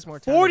At least he has more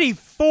time to-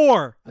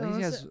 44. At No,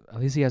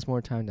 least he has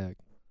more time to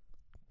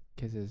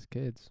kiss his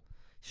kids.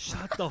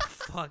 Shut the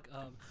fuck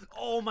up.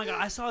 Oh my god,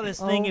 I saw this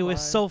thing. Oh It was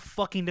my. so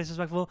fucking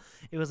disrespectful.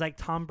 It was like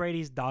Tom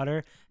Brady's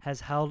daughter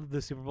has held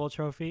the Super Bowl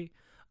trophy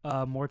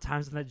more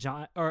times than it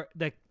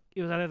was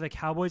either the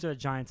Cowboys or the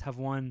Giants have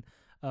won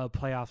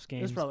playoffs It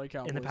games was probably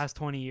Cowboys. in the past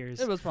 20 years.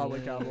 It was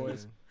probably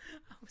Cowboys.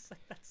 I was like,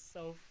 that's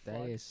so That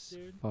fucked, is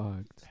dude.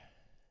 fucked.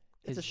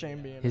 It's a His- shame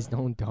yeah. being His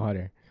own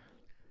daughter.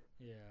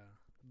 Yeah,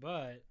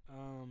 but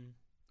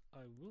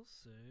I will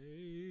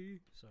say,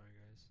 sorry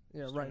guys.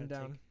 Yeah, Just trying writing to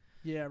down. take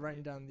Yeah,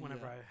 writing down the.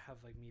 whenever I have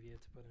like media to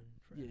put in.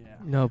 For Yeah.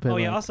 editing. No, but Oh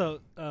yeah. like-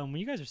 Also, when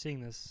you guys are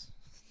seeing this,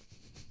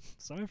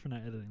 sorry for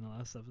not editing the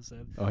last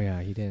episode. Oh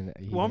yeah, he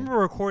didn't. While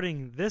we're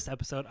recording this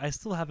episode, I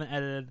still haven't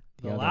edited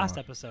The the other last one.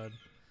 episode.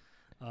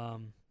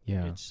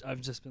 Yeah,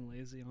 I've just been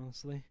lazy,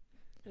 honestly.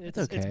 it's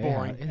okay. It's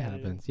boring. It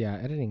happens. Yeah,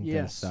 editing does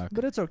Yes, suck.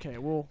 but it's okay.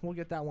 We'll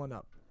get that one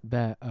up.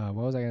 But what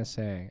was I gonna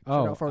say? Shout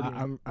Oh, out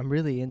Fardini. I'm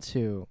really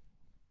into.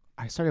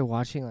 I started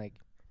watching like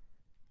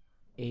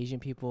Asian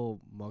people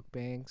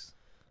mukbangs,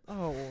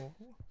 Oh,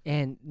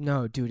 and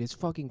no, dude, it's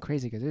fucking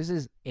crazy because this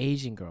is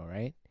Asian girl,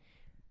 right?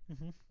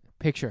 Mm-hmm.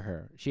 Picture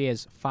her. She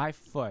is 5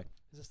 foot.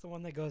 Is this the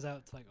one that goes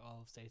out to like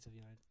all states of the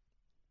United?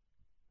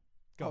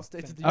 all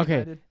states of finish. the Okay.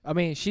 United. I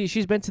mean,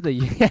 she's been to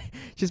the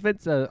she's been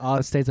to all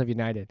the states of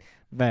United,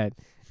 but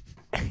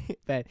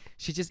but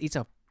she just eats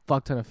a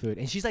fuck ton of food,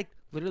 and she's like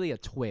literally a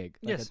twig,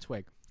 like Yes. a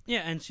twig. Yeah,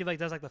 and she like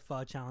does like the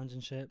pho challenge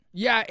and shit.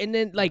 Yeah, and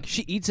then like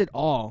she eats it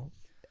all,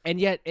 and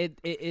yet it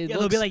Yeah, they'll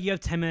looks, be like, you have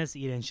 10 minutes to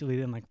eat it, and she'll eat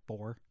it in like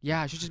 4.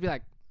 yeah, she'll just be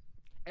like,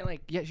 and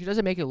like yeah, she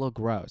doesn't make it look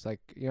gross, like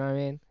you know what I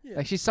mean? Yeah.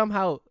 Like she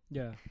somehow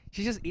Yeah.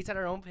 she just eats at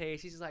her own pace.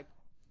 She's just like,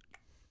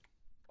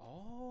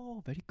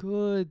 oh, very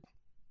good,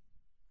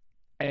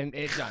 and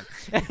it's done.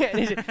 And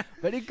it's just,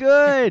 very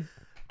good.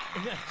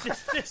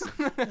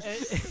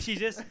 she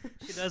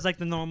does like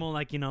the normal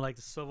like like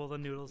swivel the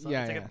noodles up.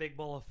 Yeah, It's like yeah. a big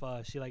bowl of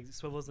pho. She like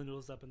swivels the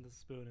noodles up in the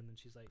spoon and then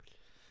she's like,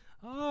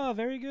 oh,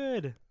 very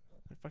good.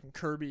 Fucking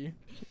Kirby.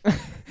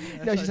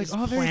 No, she's like,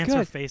 oh, very Plants her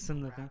good. face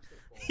in the thing.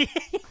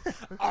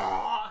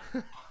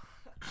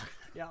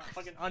 Yeah,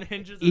 fucking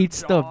unhinges.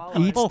 Eats the jaw, like-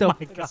 eats Oh the my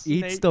God.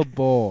 eats Snake. the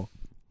bowl.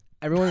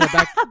 everyone in the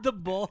back, The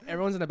bull.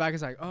 everyone's in the back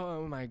is like,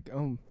 oh my,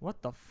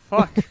 What the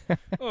fuck?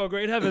 Oh,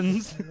 great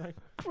heavens. Like,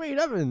 great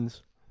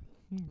heavens.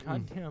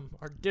 God damn,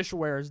 our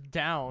dishware is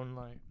down.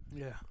 Like,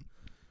 Yeah.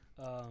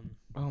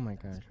 Oh my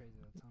That's god. crazy.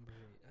 That Tom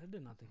Brady. I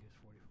did not think he was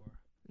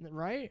 44.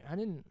 right? I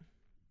didn't.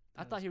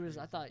 I That thought is he was.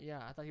 I crazy. thought.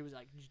 Yeah, I thought he was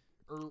like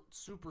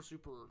super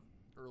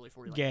early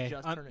 40. Like Gay.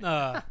 just turning.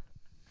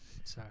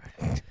 Sorry.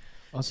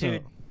 Also,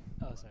 Dude.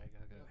 Oh, sorry.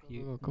 Go.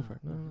 You Go for it.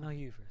 No.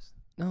 you first.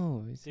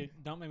 no, Dude,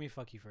 don't make me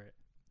fuck you for it.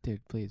 dude,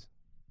 please.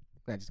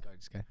 Nah, just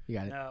go. You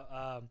got it. No,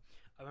 I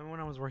remember when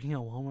I was working at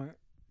Walmart.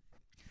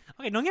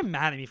 Okay, don't get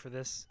mad at me for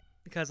this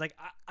because like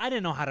I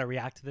didn't know how to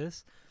react to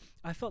this.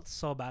 I felt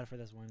so bad for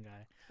this one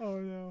guy. Oh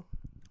no.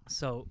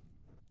 So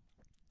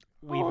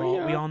we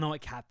yeah. all know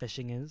what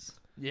catfishing is.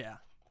 Yeah.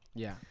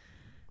 Yeah.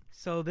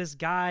 So this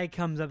guy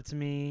comes up to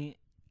me.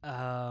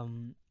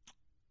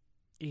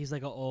 He's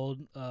like an old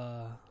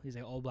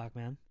old black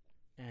man,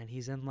 and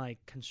he's in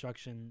like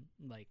construction,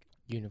 like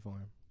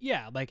Uniform.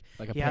 yeah, like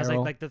Like he has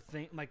apparel. like the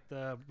thing, like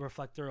the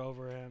reflector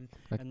over him,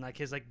 Like- and like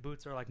his like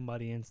boots are like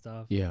muddy and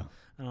stuff. Yeah.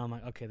 And I'm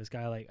like, okay, this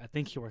guy like I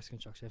think he works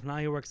construction. If not,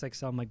 he works like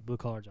some like blue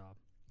collar job,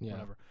 Yeah.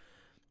 whatever.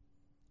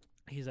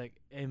 He's like,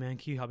 hey man,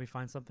 can you help me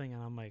find something?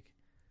 And I'm like,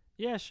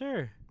 yeah,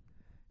 sure.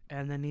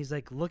 And then he's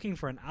like looking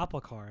for an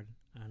Apple card,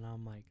 and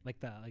I'm like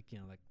that, like you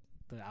know, like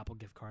the Apple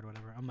gift card,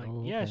 whatever. I'm like,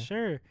 Oh, yeah, okay.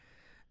 sure.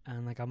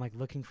 And like I'm like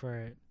looking for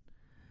it,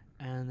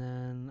 and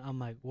then I'm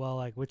like, well,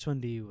 like which one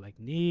do you like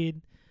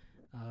need?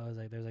 I was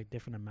like, there's like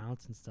different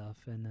amounts and stuff.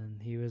 And then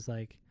he was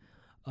like,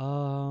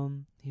 well,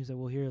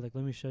 here, like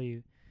let me show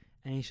you.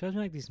 And he shows me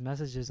like these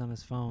messages on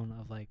his phone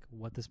of like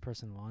what this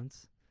person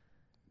wants,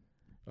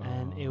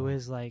 and it Oh.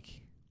 was like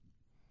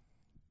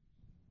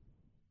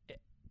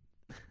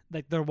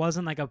there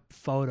wasn't like a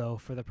photo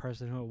for the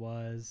person who it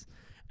was,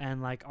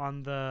 and like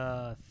on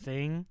the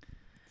thing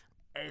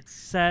it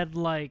said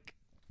like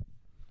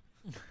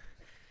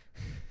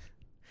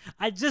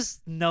I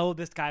just know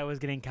this guy was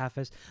getting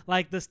catfished.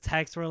 Like this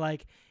text were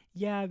like,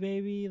 yeah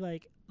baby,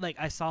 like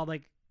I saw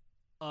like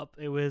up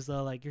it was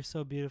like you're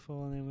so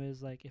beautiful, and it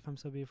was like if I'm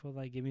so beautiful,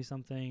 like give me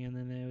something, and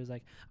then it was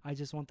like I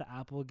just want the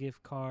Apple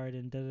gift card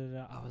and da da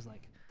da. I was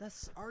like,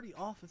 That's already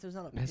off if there's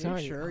not a That's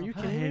already picture. Are you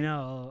off. kidding I me?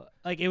 know.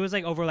 Like it was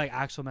like over like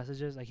actual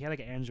messages. Like he had like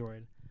an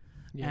Android,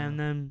 Yeah. and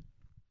then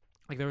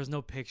like there was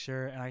no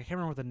picture, and I can't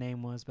remember what the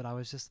name was, but I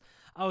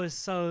was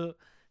so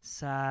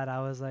sad. I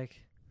was like,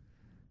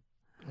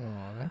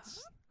 Oh,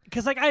 that's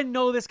because like I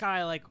know this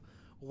guy like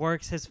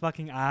works his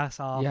fucking ass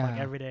off like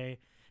Yeah. every day,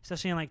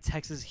 especially in like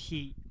Texas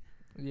heat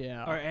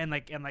Yeah. or and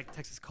like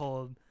Texas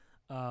cold,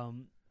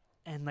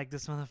 and like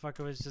this motherfucker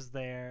was just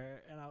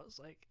there, and I was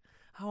like,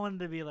 I wanted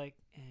to be like,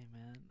 hey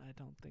man, I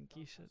don't think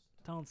you should.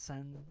 Don't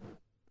send.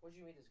 What'd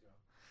you meet this girl?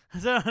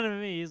 That's what I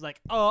mean. He's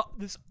like, oh,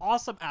 this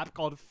awesome app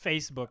called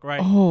Facebook,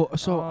 right? Oh,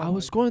 so Oh I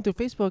was my scrolling through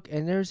Facebook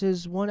and there's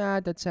this one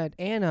ad that said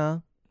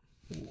Anna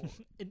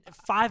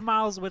 5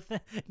 miles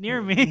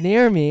near me.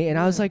 near me, and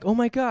I was like, oh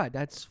my god,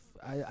 that's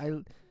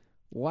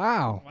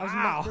wow.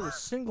 Wow. There were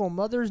single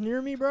mothers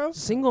near me, bro.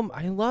 Single.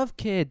 I love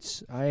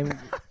kids. I'm.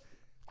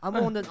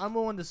 I'm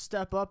willing to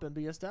step up and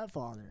be a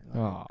stepfather.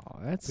 Oh,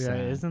 that's Yeah,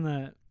 sad. isn't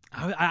that?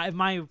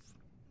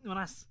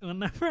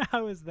 Whenever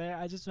I was there,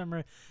 I just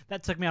remember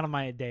that took me out of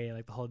my day,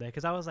 like the whole day,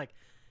 because I was like,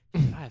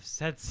 I've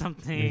said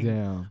something.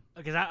 Yeah.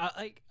 Because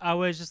I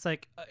was just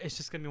like, it's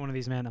just gonna be one of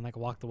these men, and like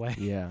walked away.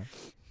 Yeah.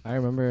 I I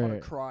would remember.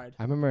 have cried.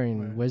 I remember in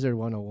Right. Wizard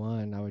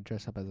 101, I would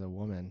dress up as a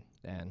woman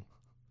and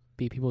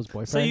be people's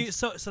boyfriends.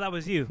 So that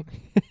was you.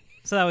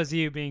 So that was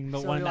you being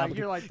the So one. you're Apple like,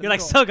 you're like, the you're like,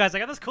 girl. so guys, I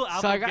got this cool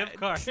Apple I gift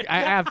card. I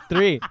have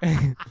 3.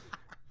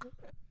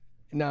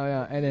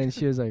 No, and then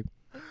she was like,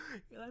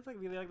 That's like,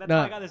 that's No.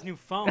 why I got this new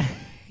phone.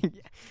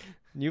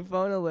 "New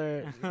phone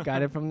alert!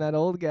 Got it from that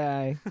old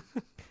guy."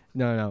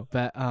 No,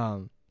 but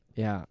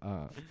yeah,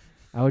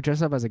 I would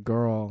dress up as a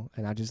girl,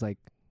 and I just like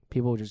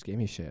people would just give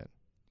me shit.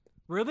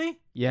 Really?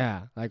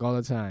 Yeah, like all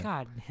the time.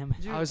 God damn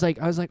it. I was like,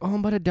 oh, I'm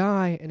about to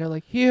die, and they're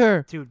like,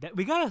 here. Dude,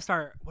 we gotta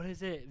start. What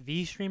is it?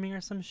 V streaming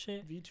or some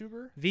shit?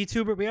 VTuber,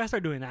 VTuber. We gotta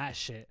start doing that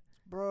shit.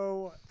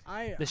 bro.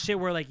 The shit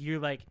where like you're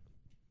like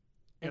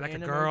an like a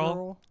anime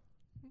girl.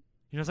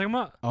 You know what I'm talking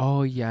about?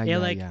 Oh yeah, Yeah, yeah,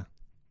 like- yeah,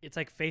 It's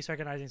like face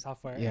recognizing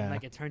software. Yeah. And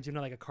like it turns you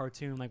into like a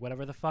cartoon, like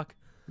whatever the fuck.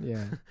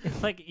 yeah,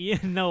 Like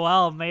Ian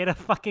Noel made a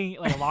fucking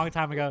like a long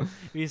time ago. Have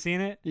you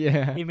seen it?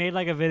 yeah. He made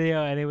like a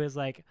video and it was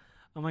like,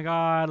 oh my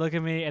god, look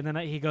at me. And then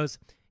he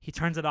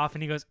turns it off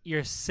and he goes,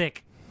 you're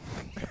sick.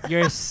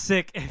 You're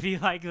sick if you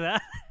like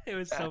that. It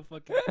was so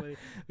fucking funny.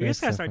 We That's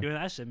just gotta so start funny. doing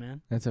that shit,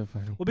 man. That's so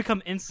funny. We'll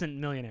become instant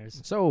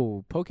millionaires.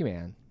 So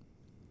Pokemon,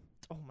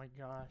 Oh my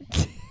god.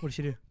 What did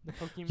she do? The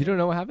Pokemon. you don't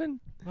know what happened?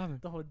 What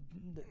happened? the whole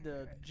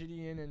the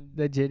Gideon and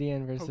The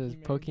Gideon versus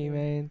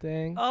Pokemon Pokemon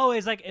thing. Oh,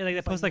 it's like they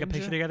like post like a ninja?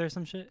 picture together or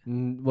some shit.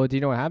 Well, do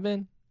you know what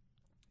happened?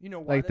 you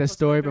know why Like they the posted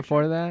story picture?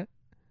 before that.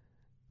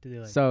 Did they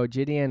like? So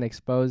Gideon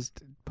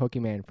exposed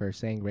Pokemon for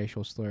saying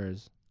racial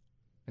slurs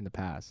in the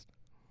past.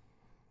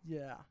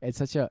 Yeah. It's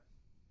such a.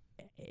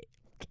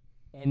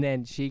 And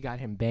then she got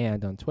him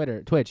banned on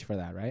Twitch for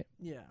that, right?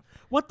 Yeah.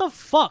 What the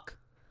fuck?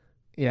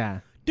 Yeah.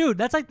 Dude,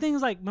 that's like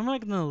things like, remember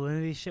like when the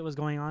Alinity shit was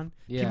going on?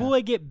 Yeah. People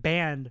would get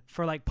banned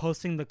for like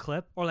posting the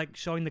clip or like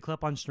showing the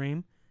clip on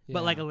stream, but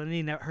Yeah. like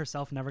Alinity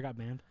herself never got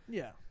banned.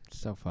 Yeah.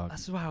 So fucked.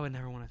 That's why I would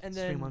never want to And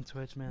stream then- on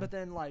Twitch, man. But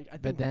then like I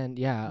think But then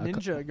yeah,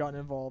 Ninja got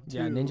involved too.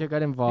 yeah, Ninja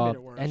got involved,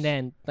 worse. and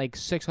then like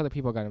 6 other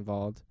people got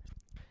involved,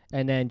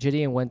 and then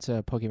Gideon went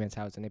to Pokemon's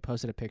house and they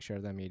posted a picture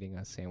of them eating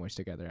a sandwich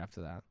together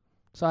after that.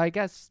 So I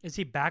guess Is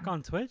he back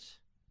on Twitch?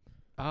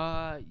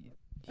 I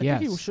yes.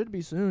 think he should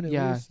be soon. At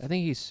Yeah, least. I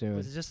think he's soon.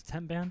 Was it just a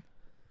temp ban?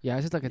 Yeah,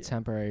 it's just like a Yeah.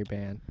 temporary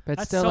ban, but it's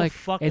That's still so like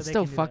fucked it's that they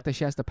still can do fucked that. that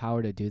she has the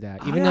power to do that,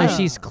 Oh, even though yeah.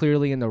 she's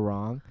clearly in the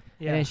wrong.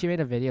 Yeah. And then she made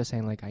a video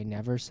saying like I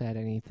never said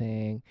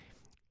anything,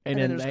 And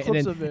then there's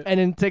clips of it. and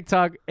then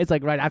TikTok it's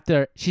like right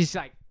after she's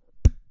like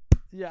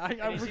Yeah, I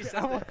and she forget- says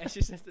I wa- it, and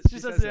she says she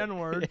says the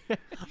N-word.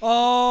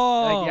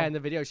 Oh. Like yeah, in the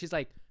video she's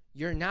like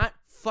you're not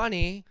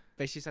funny,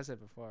 but she says it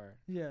before.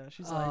 Yeah,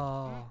 she's like,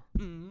 Oh.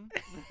 mm.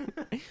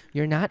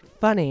 You're not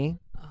funny,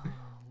 Oh my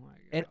god.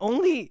 and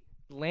only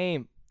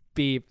lame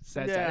beep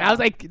says that. And Yeah. I was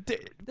like,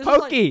 dude, This was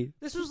like- Pokey.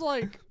 This was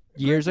like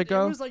Years granted,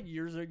 ago? It was like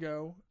years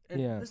ago.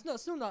 And Yeah. It's not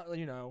still not.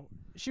 You know,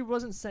 she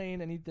wasn't saying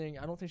anything.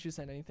 I don't think she was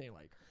saying anything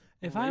like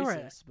If racist, I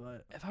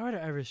were- but If I were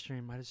to ever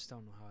stream, I just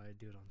don't know how I'd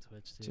do it on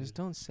Twitch, dude. Just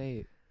don't say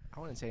it. I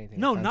wouldn't say anything.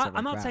 No, offensive not. like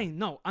I'm not that. saying.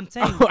 No, I'm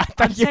saying. Oh, I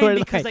thought I'm you saying were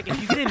because like, like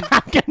if you didn't.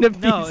 I'm gonna be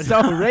No,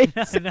 so no,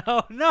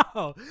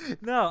 racist.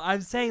 no.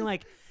 I'm saying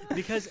like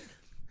because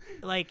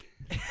like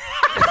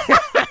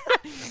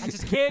I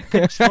just can't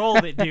control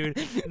it, dude.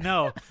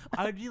 No,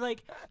 I would be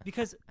like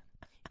because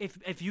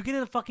if you get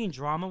in a fucking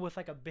drama with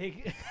like a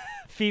big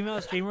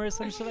female streamer or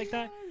some shit like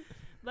that,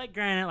 like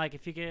granted, like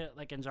if you get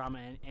like in drama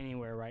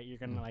anywhere, right, you're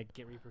gonna like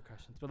get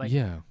repercussions. But like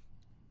Yeah.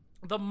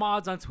 the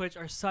mods on Twitch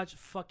are such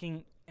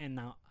fucking and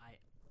now I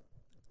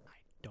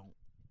don't.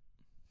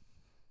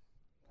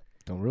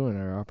 Don't ruin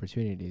our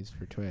opportunities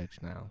for Twitch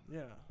now.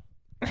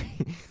 yeah.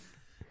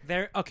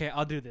 They're okay.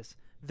 I'll do this.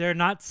 They're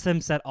not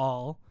simps at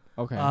all.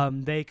 Okay.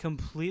 They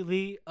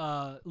completely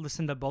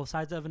listen to both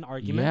sides of an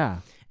argument, yeah.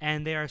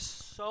 and they are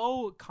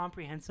so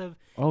comprehensive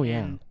Oh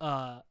yeah.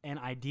 in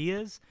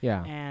ideas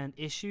Yeah. and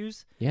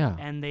issues, Yeah.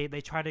 and they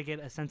try to get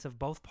a sense of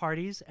both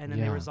parties, and then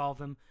they Yeah. resolve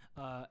them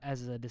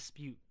as a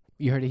dispute.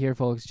 You heard it here,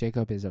 folks.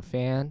 Jacob is a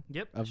fan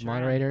Yep. of sure am.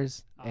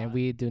 moderators, and Uh,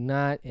 we do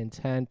not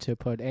intend to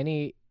put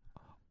any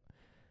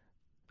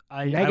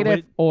I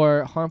negative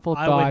or harmful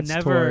I would thoughts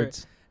never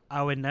towards.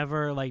 I would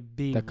never like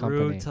be The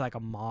company. rude to like a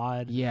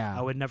mod. Yeah.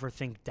 I would never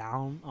think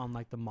down on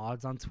like the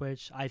mods on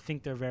Twitch. I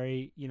think they're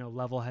very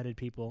level-headed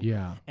people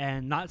Yeah.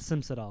 and not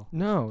simps at all.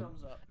 No.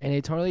 Thumbs up. And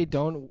they totally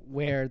don't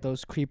wear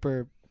those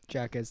creeper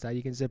jackets that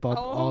you can zip up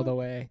all the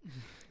way.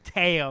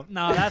 Damn.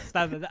 No, that's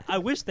that. I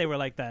wish they were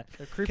like that.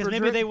 The creeper Because maybe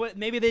drip? they would.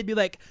 Maybe they'd be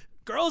like,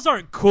 girls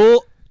aren't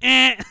cool.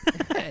 Eh.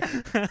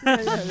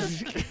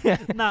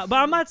 Nah, but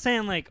I'm not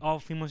saying like all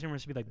female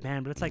streamers should be like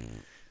banned. But it's like,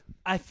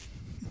 I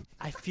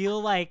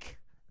feel like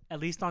at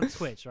least on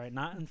Twitch, right?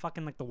 Not in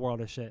fucking like the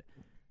world or shit.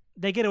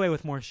 They get away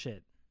with more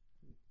shit.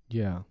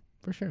 Yeah.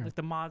 For sure. Like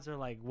the mods are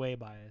like way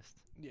biased.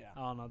 Yeah. I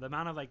don't know the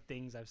amount of like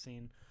things I've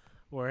seen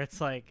where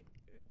it's like,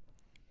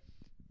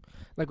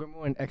 Like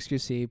when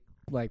XQC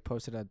like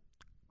posted a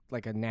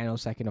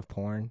nanosecond of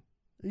porn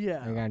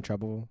Yeah. and got in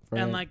trouble for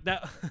and it. like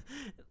that.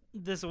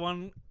 This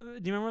one, do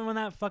you remember when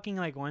that fucking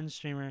like one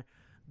streamer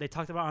they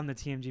talked about on the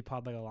TMG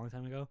pod like a long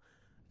time ago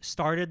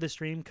started the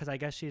stream because I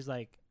guess she's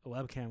like a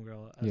webcam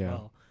girl as Yeah.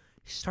 well.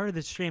 She started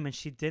the stream and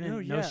she didn't Oh,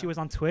 know yeah. she was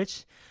on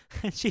Twitch,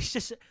 and she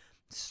just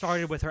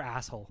started with her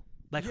asshole.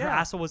 Like her Yeah.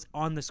 asshole was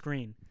on the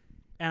screen,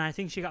 and I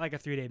think she got like a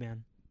 3-day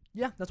ban.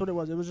 Yeah, that's what it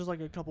was. It was just like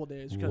a couple of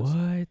days because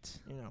What?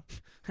 you know.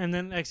 And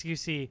then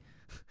XQC,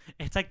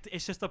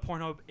 it's just a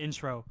porno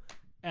intro,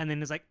 and then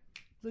it's like,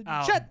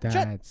 Ow. Shit, shit.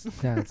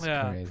 That's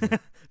Yeah. crazy.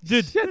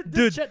 dude,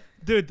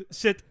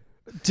 shit.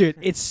 Dude,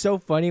 it's so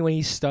funny when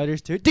he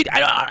stutters too. Dude, I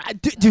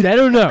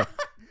don't know.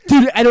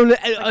 Dude, I don't know.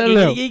 I don't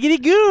know.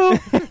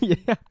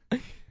 Yeah.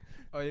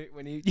 Or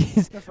when he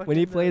The when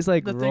he fucking, plays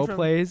like the thing role from-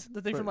 plays.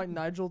 The thing for- from like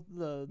Nigel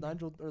or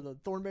the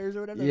Thornberries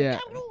or whatever. Yeah.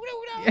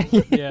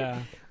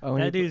 Yeah, Oh,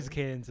 when that he dude's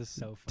cadence is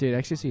so funny. Dude,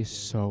 XQC is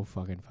so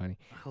fucking funny.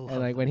 I love And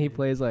like when that he dude.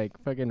 plays like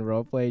fucking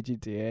roleplay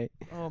GTA,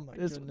 Oh my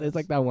there's goodness.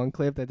 like that one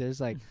clip that there's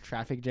like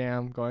traffic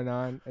jam going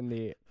on in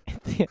the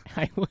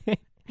highway,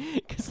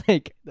 cause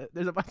like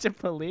there's a bunch of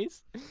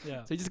police.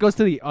 Yeah. So he just goes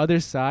to the other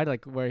side,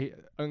 like where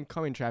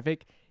oncoming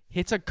traffic,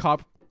 hits a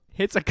cop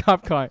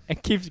car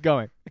and keeps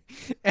going.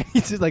 And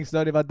he's just like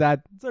sorry about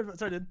that. Sorry,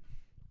 dude.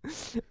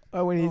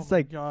 Or when Oh he's my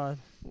like, God.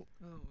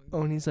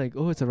 oh, and he's like,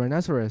 oh, it's a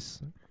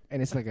rhinoceros,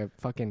 and it's like a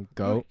fucking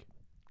goat.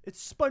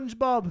 It's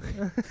SpongeBob.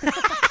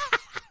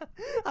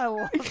 I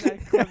love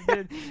that clip,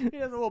 dude. He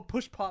has a little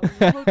push pop.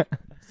 He's like, look,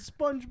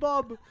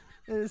 SpongeBob.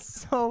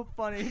 It's so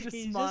funny. He just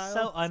He's smiles. just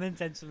so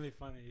unintentionally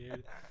funny,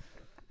 dude.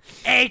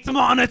 8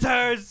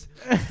 monitors,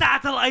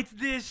 satellite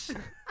dish.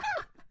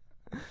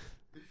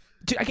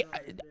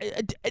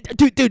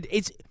 Dude, dude,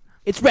 it's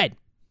red.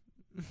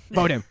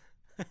 Vote him.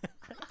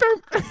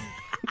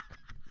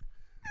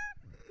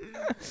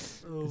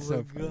 Oh So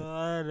my funny.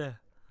 god.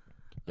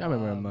 Y'all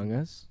remember Among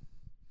Us?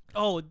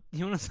 Oh,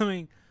 you know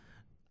something?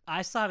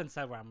 I saw it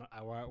inside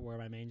where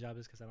my main job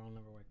is because I don't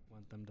ever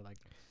want them to like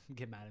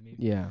get mad at me.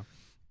 Yeah.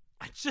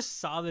 I just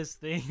saw this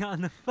thing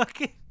on the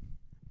fucking.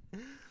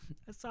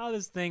 I saw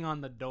this thing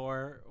on the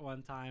door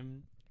one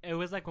time. It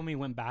was like when we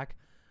went back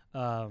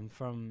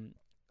from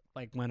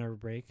like winter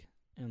break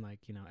and like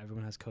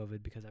everyone has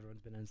COVID because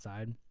everyone's been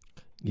inside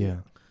Yeah.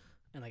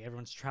 and like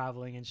everyone's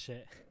traveling and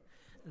shit.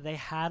 They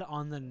had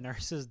on the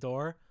nurse's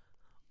door,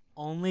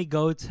 only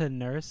go to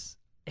nurse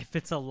if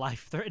it's a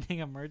life-threatening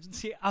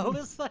emergency. I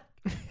was like,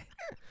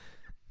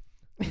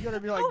 You gotta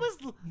be I like was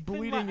laughing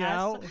bleeding my ass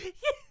out. off.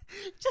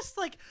 Just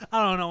like,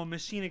 I don't know, a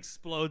machine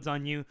explodes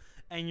on you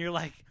and you're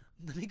like,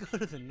 let me go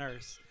to the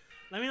nurse.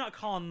 Let me not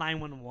call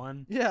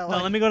 911. Yeah, No,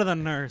 like let me go to the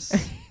nurse.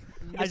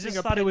 I missing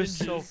just thought it was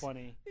so appendages.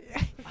 funny.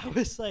 I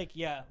was like,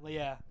 yeah.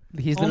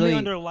 He's Only literally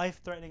under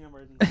life-threatening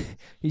emergency.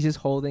 he's just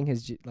holding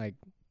his like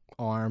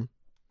arm.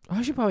 Oh,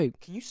 I should probably.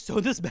 Can you sew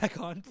this back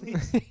on,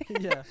 please?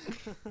 Yeah.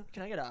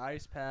 Can I get an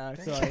ice pack?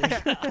 Ice Sorry.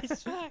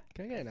 pack.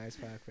 Can I get an ice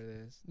pack for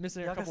this?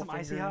 Missing Y'all a got couple some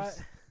icy fingers.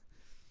 hot?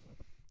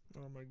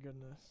 Oh my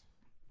goodness.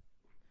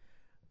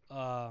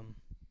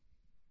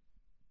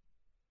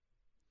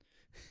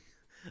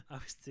 I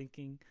was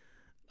thinking,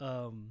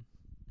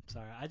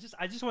 sorry, I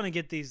just want to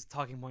get these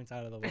talking points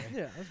out of the way.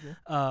 Yeah, that's good.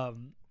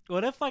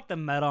 What if like the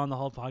meta on the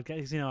whole podcast?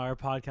 'Cause, our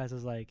podcast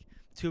is like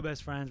two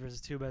best friends versus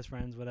two best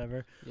friends,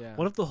 whatever. Yeah.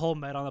 What if the whole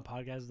meta on the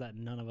podcast is that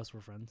none of us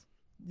were friends?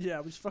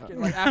 Yeah, we just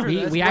fucking like after we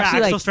this. we we're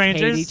actually actual like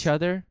strangers? hate each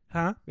other.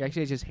 Huh? We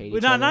actually just hate Well,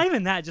 each other. not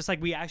even that. Just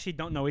like we actually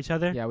don't know each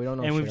other. Yeah, we don't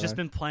know. And we've shit just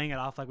about been playing it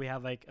off like we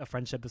have like a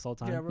friendship this whole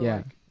time. yeah, we're Yeah.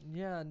 like,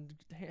 yeah, and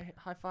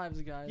high fives,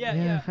 guys. Yeah, it.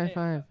 yeah, High hey.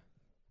 five.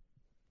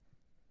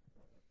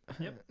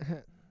 Yep.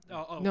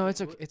 Oh, No, wait,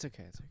 it's okay. what? It's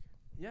okay. It's okay.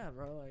 Yeah,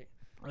 bro. Like,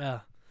 Yeah.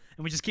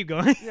 And we just keep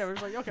going. yeah, we're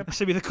just like, okay. That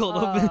should be the cold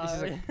open.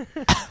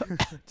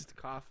 Just a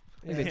cough.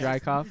 Yeah. Maybe a dry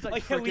cough. It's like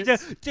Like, yeah, we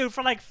crickets. just, dude,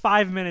 for like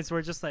 5 minutes,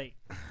 we're just like,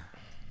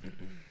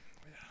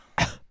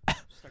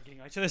 start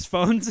getting on each other's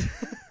phones.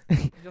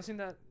 Y'all seen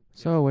that?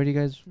 So, where do you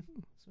guys?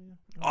 So,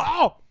 yeah.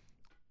 Oh,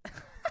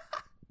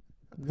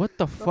 What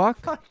the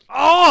fuck?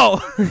 oh.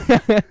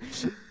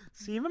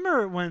 So you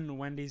remember when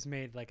Wendy's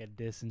made like a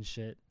diss and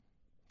shit?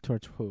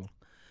 Towards who?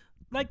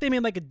 Like they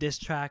made like a diss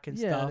track and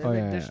Yeah, stuff. they Oh, make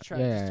yeah, diss yeah.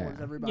 tracks Yeah, towards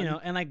yeah. everybody.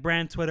 And like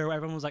brand Twitter, where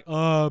everyone was like,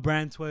 "Oh,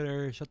 brand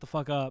Twitter, shut the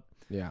fuck up."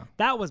 Yeah.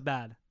 That was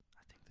bad.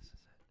 I think this is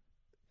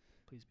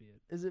it. Please be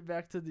it. Is it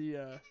back to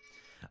the?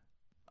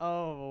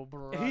 Oh,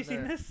 bro. Have you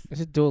seen this?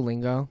 Is it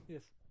Duolingo?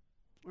 Yes.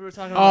 We were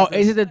talking Oh, about.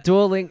 is it the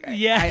Duolingo?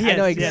 Yeah, I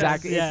know yes, yes,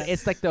 exactly. yeah.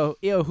 It's like the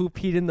who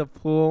peed in the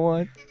pool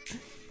one.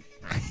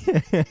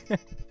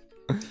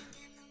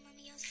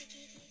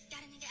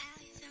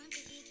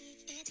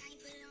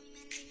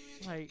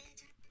 Like,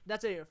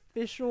 that's a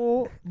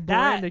official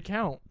brand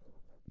account.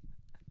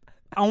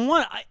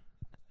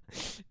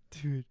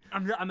 Dude.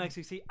 I'm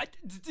actually see.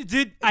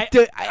 Dude, Like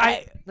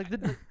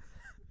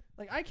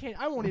I can't.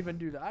 I won't even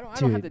do that. I don't have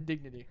Dude. the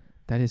dignity.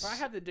 that is. If I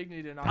had the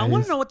dignity to not. I That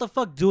want is- to know what the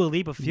fuck Dua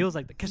Lipa feels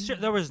like. Because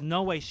there was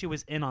no way she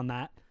was in on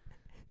that.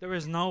 There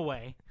was no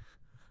way.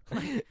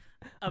 Like,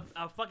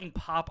 a fucking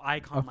pop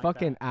icon a like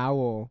fucking that.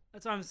 owl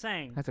That's what I'm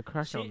saying. has a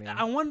crush on me.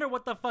 I wonder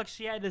what the fuck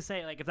she had to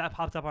say. Like, if that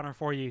popped up on her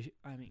For You.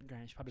 I mean,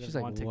 granted, she probably She's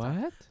doesn't like, go on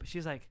TikTok. what? But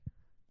she's like,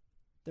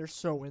 They're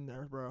so in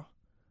there, bro.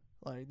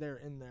 Like they're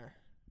in there.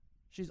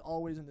 She's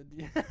always in the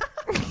D.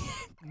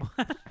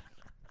 what?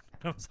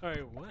 I'm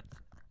sorry, what?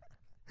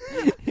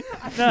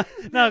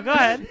 no, go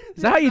ahead.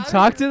 Is that how you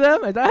talk to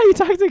them? Is that how you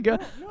talk to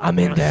girls? I'm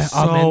in there.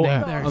 I'm in there.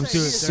 No, I'm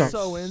saying so. she's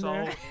so in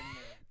there.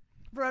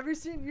 Bro, have you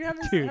seen? You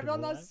haven't? Dude, Have y'all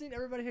not what? seen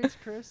Everybody Hates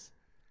Chris?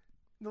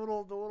 The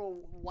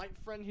little white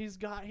friend he's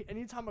got.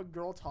 Anytime a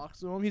girl talks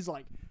to him, he's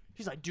like,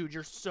 dude,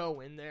 you're so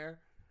in there.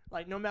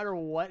 Like no matter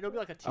what, it'll be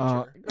like a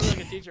teacher. It'll be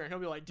like a teacher, and he'll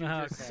be like, dude, you're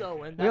Okay,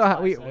 so in We there.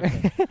 all- we-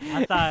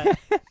 I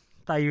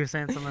thought you were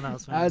saying something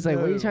else. Man. I was like,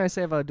 what are you No. trying to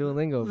say about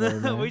Duolingo? bro,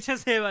 man? we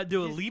just say about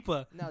Dua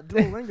Lipa. Now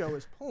Duolingo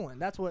is pulling.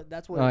 That's what.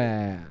 Oh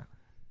yeah.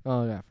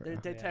 Oh yeah. For They, real.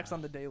 they text Yeah.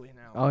 on the daily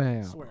now. Oh, yeah, I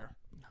yeah. swear.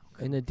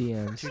 In the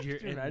DMs. Dude, you're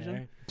Can you in imagine?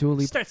 there. Dua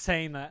Lipa. Start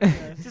saying that.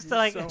 Just to You're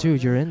like, so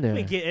Dude, you're in we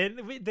there. get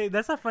in. Dude,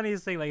 that's the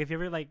funniest thing. Like, if you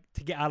ever like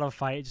to get out of a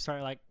fight, just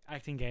start like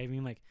acting gay.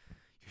 Being like,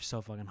 you're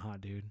so fucking hot,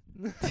 dude.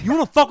 You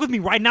wanna fuck with me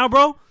right now,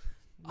 bro?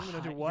 You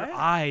gonna do Your what?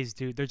 eyes,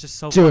 dude. They're just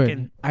so Dude,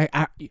 fucking.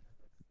 I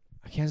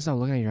can't stop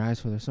looking at your eyes,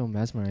 for they're so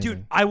mesmerizing.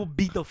 Dude, I will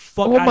beat the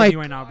fuck Oh out my of you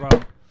right now, bro.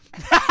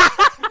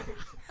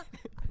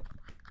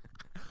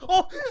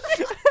 Oh,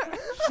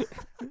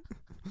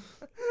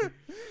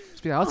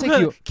 Just be like, I'll take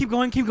you. Keep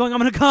going. I'm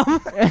gonna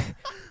come.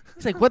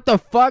 He's like, what the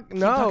fuck? Keep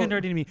No. talking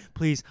dirty to me,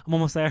 please. I'm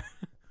almost there.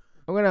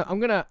 I'm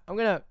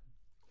gonna.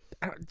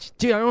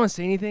 Dude, I don't want to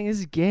say anything. This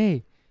is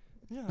gay.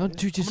 Yeah, No, dude.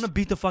 dude, I'm just, gonna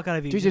beat the fuck out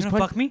of you. Dude, You're just gonna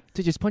punch- fuck me?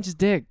 dude, just punch his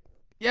dick.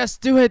 Yes,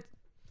 do it.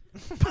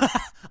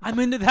 I'm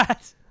into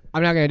that.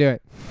 I'm not gonna do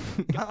it.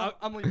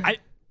 I'm leaving.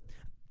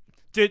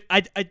 Dude,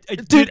 I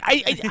Dude,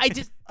 I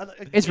just.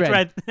 It's red.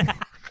 red.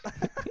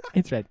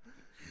 It's red.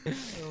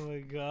 Oh my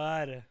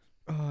god.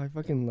 Oh, I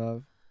fucking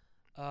love.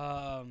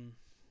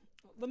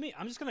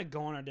 I'm just gonna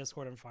go on our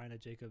Discord and find a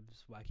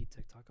Jacob's wacky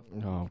TikTok. Of the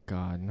week. Oh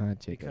God, not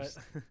Jacobs.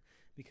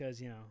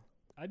 Because you know,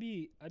 I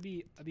be.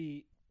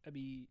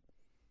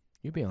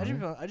 You be on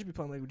it. I just be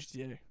playing Lego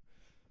GTA.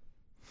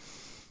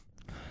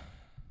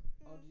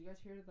 Oh, did you guys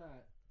hear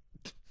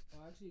that? Oh,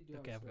 I actually do.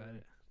 Okay, I've got it.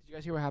 Did you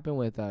guys hear what happened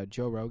with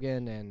Joe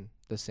Rogan and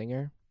the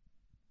singer?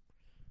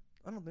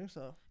 I don't think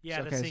so. Yeah,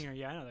 So, the okay, singer.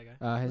 Yeah, I know that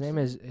guy. His name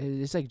is.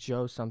 It's like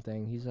Joe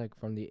something. He's like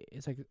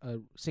it's like a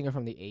singer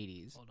from the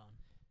 '80s. Hold on,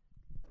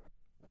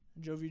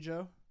 Jovi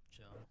Joe.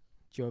 Joe.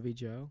 Jovi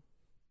Joe.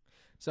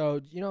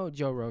 So you know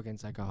Joe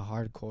Rogan's like a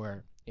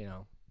hardcore. You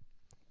know,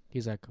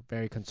 he's like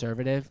very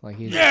conservative. Like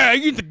he's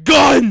get the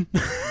gun.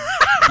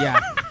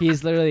 yeah,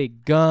 he's literally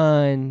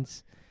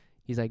guns.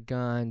 He's like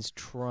guns,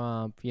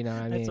 Trump. You know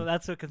what I mean?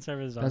 That's what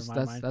conservatives are in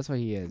my mind. That's what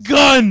he is.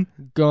 Gun.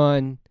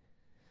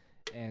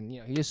 And you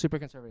know he is super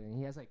conservative. And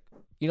he has like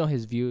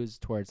his views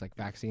towards like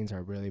vaccines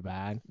are really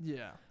bad.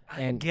 Yeah.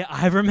 And Get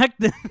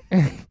ivermectin.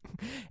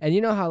 and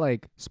you know how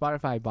like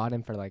Spotify bought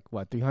him for like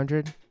what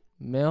 300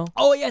 mil?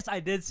 Oh yes, I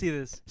did see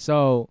this.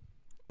 So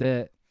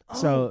the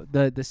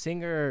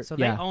singer. So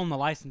yeah. they own the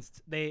license.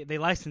 They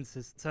license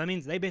this. So that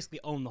means they basically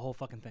own the whole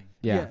fucking thing.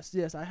 Yeah.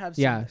 Yes, I have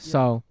seen Yeah. it.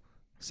 So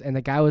and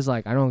the guy was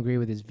like, I don't agree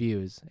with his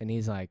views, and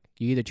he's like,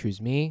 you either choose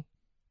me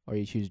or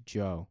you choose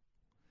Joe.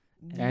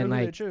 And Who do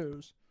like they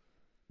choose?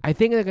 I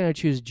think they're gonna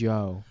choose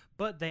Joe.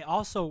 But they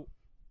also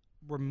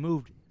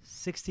removed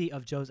 60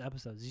 of Joe's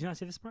episodes. Did you not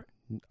see this part?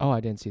 Oh,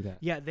 I didn't see that.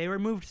 Yeah, they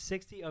removed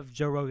 60 of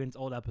Joe Rogan's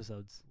old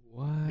episodes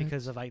What?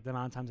 because of like the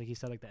amount of times like he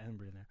said like the N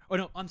word in there. Oh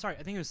no, I'm sorry.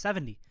 I think it was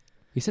 70.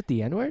 He said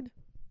the N word.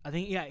 I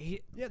think yeah.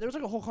 Yeah, there was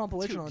like a whole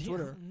compilation Dude, on do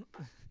Twitter.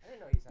 I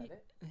didn't know he said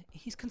it.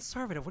 He's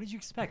conservative. What did you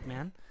expect,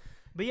 man?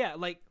 But yeah,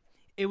 like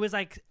it was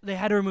like they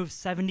had to remove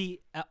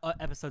 70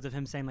 episodes of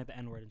him saying like the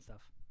N word and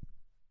stuff.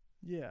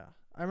 Yeah,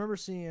 I remember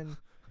seeing.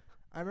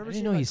 I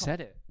didn't know he said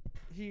it.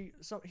 He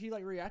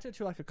like reacted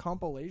to like a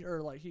compilation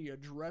or like he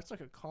addressed like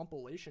a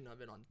compilation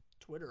of it on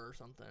Twitter or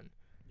something.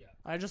 Yeah.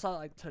 I just saw it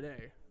like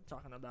today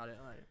talking about it.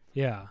 Like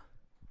Yeah.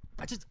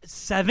 I just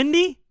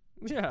 70?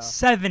 yeah.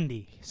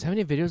 70.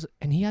 70 videos,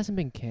 and he hasn't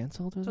been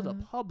canceled. To the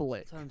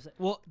public. That's what I'm saying.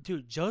 Well,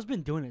 dude, Joe's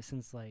been doing it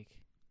since like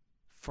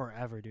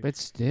forever, dude. But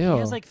still, He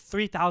has like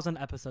 3,000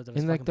 episodes of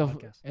his and like fucking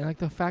the podcast. and like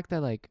the fact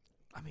that like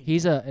I mean,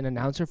 he's an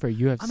announcer for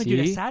UFC. I mean, dude,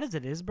 as sad as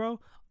it is, bro,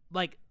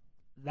 like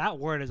that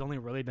word has only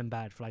really been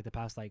bad for like the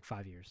past like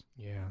 5 years.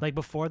 yeah. Like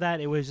before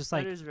that, it was just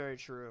like That is very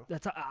true.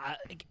 that's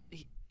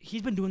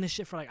he's been doing this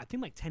shit for like I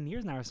think like 10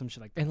 years now or some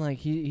shit like that. And like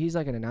he's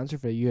like an announcer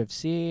for the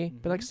UFC,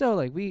 but like Mhm. still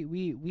like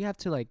we have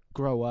to like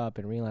grow up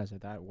and realize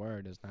that that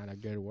word is not a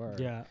good word.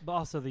 Yeah, but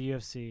also the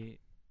UFC.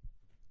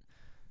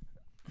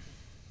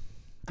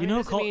 I mean,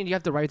 doesn't mean you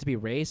have the right to be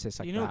racist.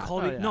 Like you know that.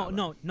 Colby? Oh,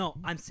 yeah, No.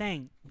 I'm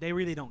saying they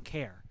really don't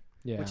care,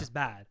 Yeah, which is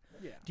bad.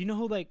 Yeah. Do you know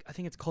who like I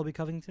think it's Colby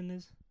Covington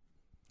is?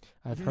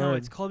 I've No, heard.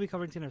 it's Colby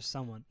Covington or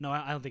someone. No,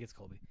 I don't think it's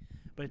Colby,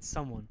 but it's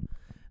someone.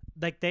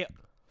 Like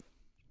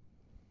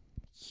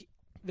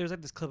there's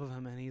like this clip of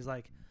him, and he's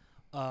like,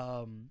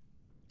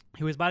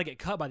 he was about to get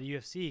cut by the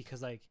UFC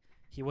because like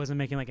he wasn't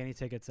making like any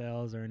ticket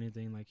sales or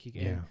anything. Like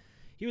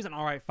he was an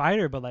alright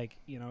fighter, but like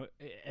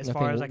as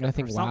far as like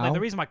nothing like wow. the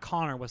reason why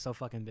Conor was so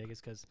fucking big is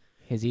because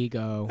His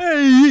ego.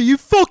 hey you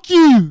fuck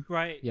you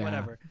right Yeah.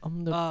 whatever.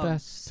 I'm the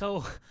best.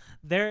 So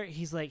there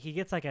he's like he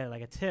gets like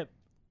a tip.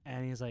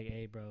 And he's like,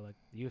 hey, bro, like,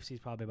 the UFC's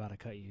probably about to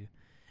cut you.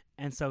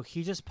 And so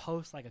he just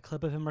posts, like, a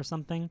clip of him or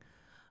something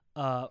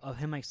of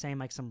him, like, saying,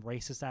 like, some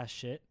racist-ass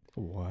shit.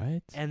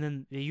 What? And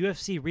then the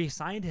UFC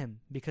re-signed him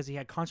because he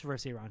had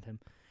controversy around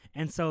him.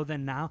 And so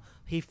then now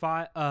he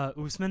fought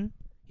Usman,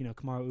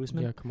 Kamaru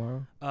Usman. Yeah,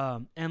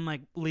 Kamaru. And,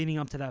 like, leading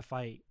up to that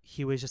fight,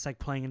 he was just, like,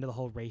 playing into the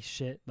whole race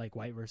shit, like,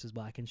 white versus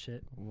black and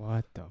shit.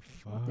 What the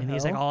fuck? And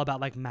he's, like, all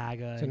about, like,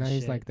 MAGA So and now shit.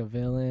 he's like the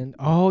villain.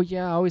 Oh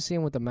yeah, I always see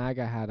him with the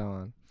MAGA hat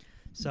on.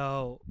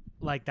 So,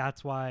 like,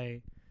 that's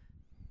why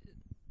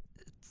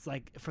it's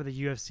like for the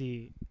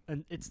UFC,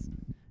 and it's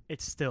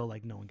still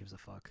like no one gives a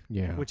fuck.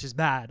 Yeah. Which is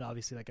bad,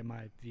 obviously, like in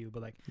my view.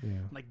 But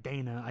like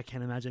Dana, I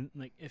can't imagine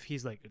like if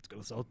he's like it's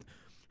gonna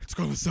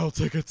sell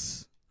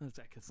tickets.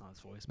 It's not his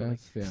voice, but like,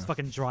 his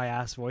fucking dry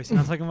ass voice. You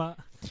know what I'm talking about?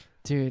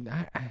 Dude,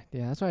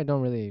 yeah, that's why I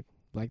don't really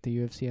like the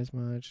UFC as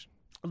much.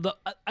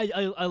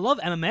 I love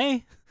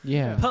MMA,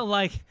 Yeah, but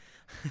like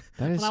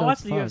that is when so I watch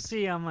the fucked.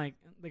 UFC, I'm like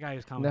the guy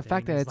who's commentating. The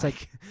fact that is it's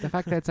like the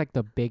fact that it's like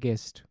the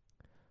biggest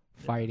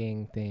fighting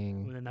well,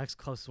 thing. the next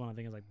closest one I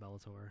think is like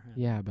Bellator. and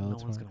Yeah, no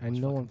one's Bellator. gonna And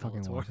watch no one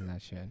fucking Bellator. watches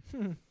that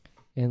shit.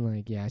 And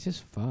like, yeah, it's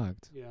just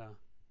fucked. Yeah.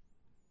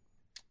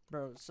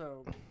 Bro,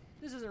 so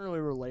this isn't really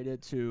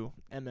related to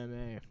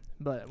MMA,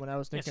 but when I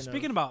was Yeah, thinking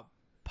speaking about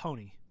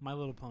Pony, My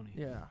Little Pony.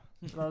 yeah,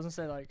 but I was gonna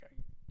say like,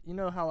 you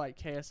know how like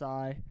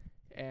KSI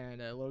and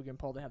Logan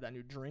Paul, they have that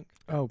new drink.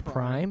 Oh,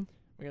 Prime?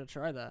 We gotta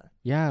try that.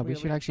 Yeah, we gotta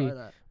should try actually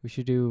that. we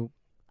should do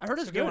I heard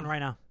Let's it's get good. one right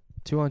now.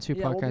 2-on-2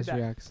 Yeah, we'll be podcast back.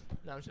 reacts.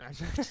 No, I'm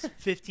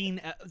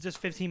just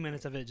 15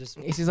 minutes of it. Just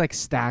It's just like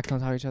stacked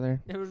on top of each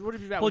other. it would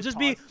be bad. we'll with just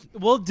pause.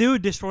 we'll do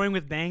Destroying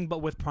with Bang,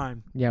 but with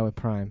Prime. Yeah, with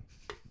Prime.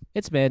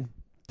 It's mid.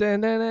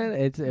 Dun, dun,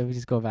 dun. We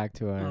just go back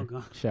to our Oh,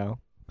 God. show.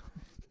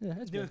 Yeah,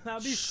 it's Dude, good. that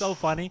would be so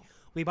funny.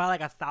 We buy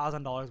like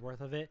 $1,000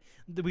 worth of it.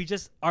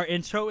 Our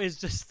intro is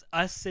just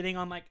us sitting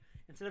on like,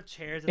 instead of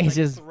chairs, it's It's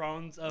like just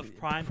thrones of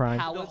Prime. Prime.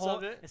 The Pallets whole-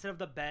 of it. Instead of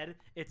the bed,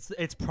 it's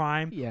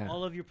Prime. Yeah.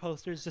 All of your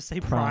posters just say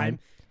Prime. Prime.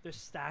 There's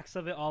stacks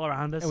of it all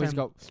around us. And we just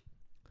go.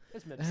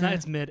 It's mid.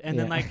 It's mid, and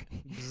then Yeah. like,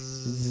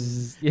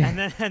 Zzz,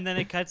 yeah. and then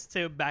it cuts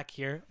to back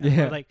here. And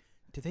Yeah. we're like,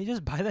 did they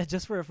just buy that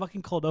just for a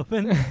fucking cold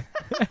open?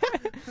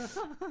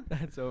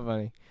 That's so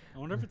funny. I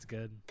wonder if it's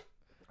good.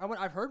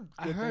 I've heard.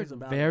 I Good heard things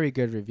about it. very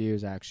good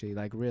reviews actually,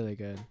 like really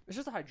good. It's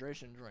just a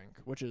hydration drink,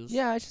 which is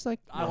Yeah, it's just like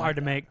I Not like hard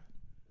to that. make.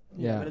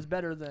 Yeah, Yeah. but it's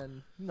better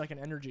than like an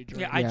energy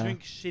drink. Yeah, I Yeah.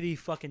 drink shitty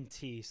fucking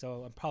tea,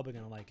 so I'm probably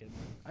gonna like it.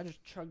 I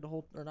just chugged the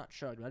whole, or not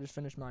chugged. I just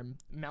finished my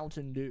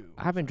Mountain Dew.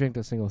 I haven't drank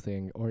a single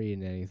thing or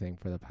eaten anything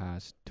for the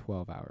past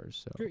 12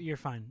 hours. So You're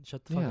fine.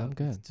 Shut the fuck Yeah, up. I'm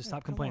good. Just Yeah,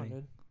 stop come on, complaining.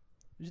 dude.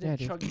 You just Yeah,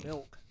 didn't dude. chug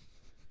milk.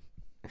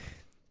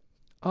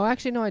 oh,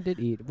 actually no, I did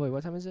eat. Wait,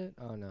 what time is it?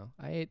 Oh no,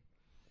 I ate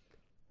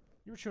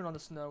You were chewing on the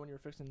snow when you were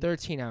fixing.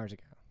 13 hours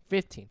ago.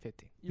 15.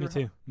 You Me were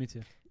too. Me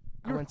too.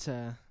 I You're- went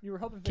to You were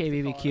helping fix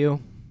the car.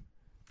 KBBQ.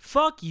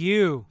 Fuck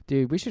you.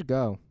 Dude, we should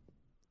go.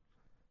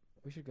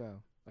 We should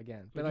go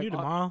again. We But can do like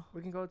tomorrow.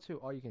 we can go to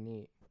all you can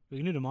eat. We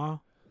can do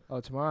tomorrow. Oh,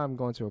 tomorrow I'm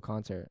going to a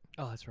concert.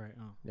 Oh, that's right.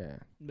 Oh, Yeah.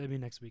 maybe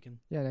next weekend.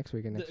 Yeah, next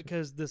weekend. Next week.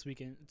 Because this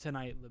weekend,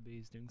 tonight,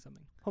 Libby's doing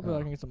something. Hopefully, I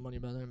Oh. can get some money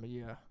by then. But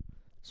yeah,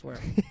 swear.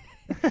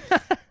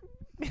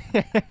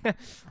 I'm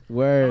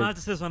Word. gonna have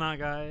to sit this one out,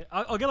 guy.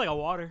 I'll get like a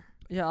water.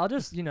 Yeah, I'll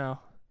just Hey,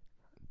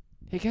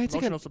 can I take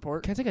emotional a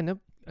support. can I take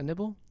a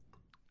nibble?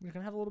 You're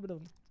gonna have a little bit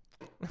of.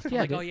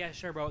 Yeah, Like, dude. oh yeah,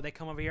 sure, bro. They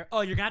come over here.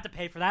 Oh, you're gonna have to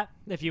pay for that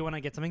if you want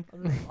to get something.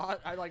 I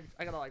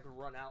gotta like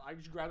run out. I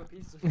just grab a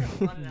piece and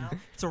run it out.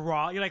 It's a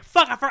raw. You're like,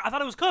 fuck. I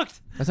thought it was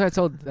cooked. That's what I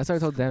told. That's what I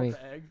told Demi.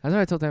 The egg. That's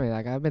what I told Demi.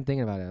 Like I've been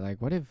thinking about it. Like,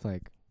 what if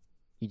like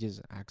you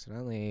just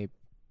accidentally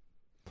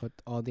put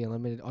all the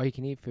unlimited, all you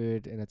can eat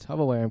food in a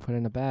Tupperware and put it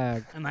in a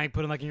bag And like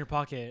put it like in your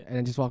pocket. and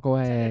then just walk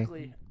away?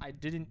 Technically, I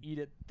didn't eat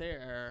it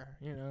there.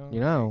 You know. You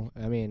know,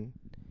 I mean,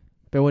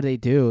 but what they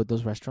do,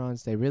 those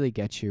restaurants, they really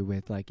get you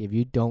with like if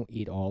you don't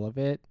eat all of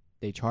it,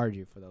 they charge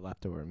you for the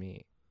leftover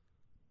meat.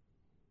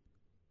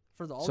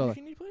 For the all So, you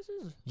can eat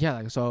places. Yeah,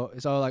 like so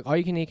like all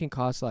you can eat can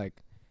cost like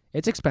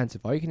it's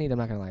expensive. All you can eat, I'm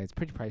not gonna lie, it's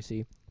pretty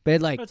pricey. But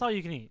like But it's all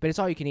you can eat. but it's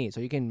all you can eat, so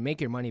you can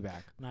make your money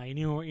back. Nah, you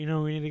know where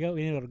we need to go?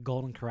 We need to go to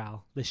Golden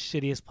Corral, the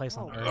shittiest place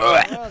on Oh,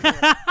 earth.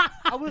 brother.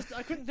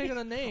 I couldn't think of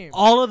the name.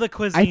 All of the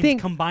cuisines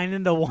think- combined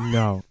into one.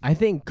 No, I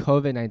think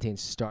COVID-19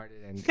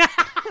 started and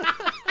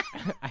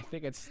I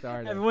think it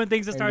started Everyone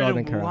thinks it In started in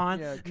Golden Corral. Wuhan.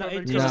 Yeah, No,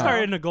 Trevor it No. just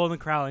started in a Golden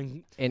Corral.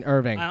 In, in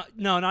Irving.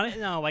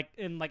 no, like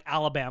in like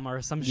Alabama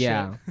or some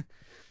Yeah. shit.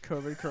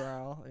 COVID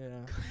Corral.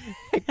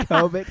 Yeah.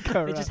 COVID They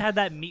corral. just had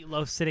that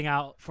meatloaf sitting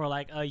out for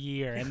like a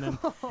year, and then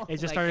it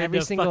just Like started every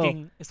to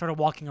single- it started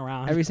walking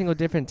around. Every single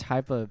different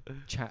type of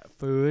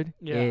food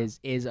Yeah.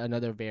 is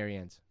another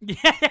variant.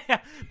 yeah,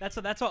 that's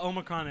what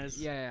Omicron is.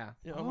 Yeah.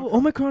 Yeah, Oh, Omicron.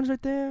 Omicron's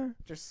right there.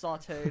 Just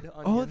sautéed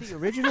Oh, onions. the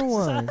original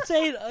one.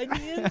 Sauteed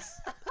onions.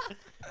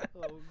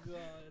 Oh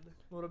god.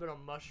 A little bit of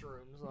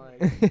mushrooms.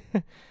 Like,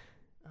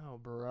 oh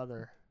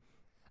brother.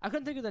 I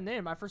couldn't think of the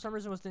name. I for some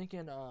reason was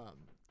thinking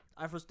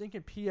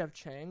P.F.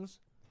 Chang's,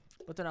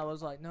 but then I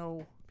was like,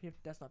 no,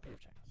 that's not P.F.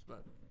 Chang's.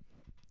 But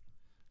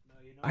No,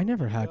 you know I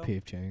never where to had go?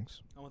 P.F.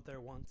 Chang's. I went there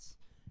once.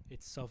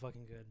 It's so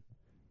fucking good.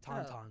 Yeah.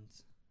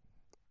 Tauntauns.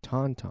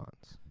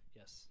 Tauntauns.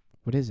 Yes.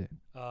 What is it?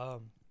 I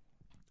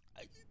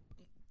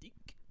think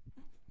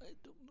I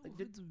don't know if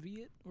it's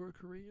Viet or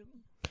Korean,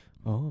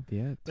 Oh,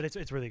 yeah. but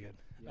it's really good.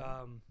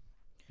 Yeah.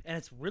 And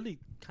it's really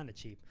kind of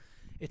cheap.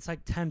 It's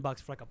like $10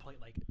 for like a plate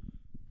like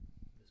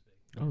this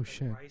big. Oh, Like,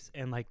 shit. Rice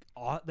and like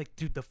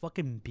dude, the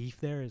fucking beef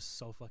there is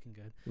so fucking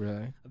good.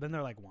 Really? I've been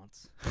there like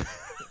once.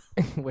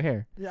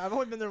 Where? yeah, I've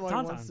only been there like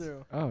once Tauntauns.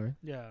 too. Oh, right.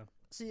 Yeah.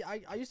 See,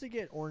 I used to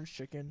get orange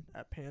chicken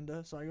at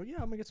Panda, so I go, yeah,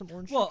 I'm gonna get some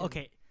orange Well, chicken.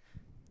 okay.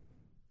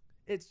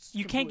 It's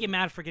You can't get completely-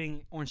 mad for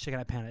getting orange chicken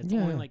at Panda. It's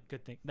Yeah. only like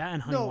good thing. That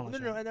and honey No, walnut no,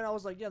 no, shrimp. and then I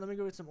was like, yeah, let me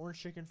go get some orange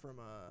chicken from.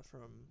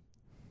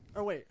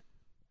 Oh wait,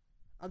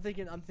 I'm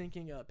thinking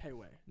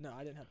Payway. No,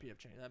 I didn't have P.F.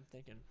 Chang's. I'm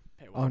thinking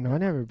Payway. Oh, no, I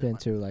never been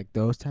to like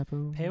those type of.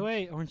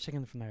 Payway orange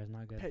chicken from there is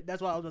not good.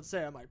 That's what I was about to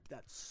say. I'm like,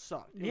 that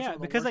sucked. It was Yeah, some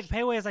of the because like worst-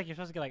 Payway is like you're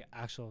supposed to get like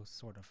actual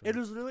sort of food. it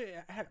was literally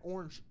it had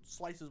orange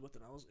slices with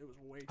it. It was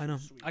way too I know.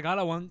 sweet. I got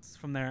it once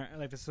from there.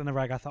 Like this is whenever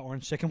I got the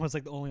orange chicken was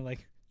like the only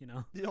like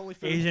the only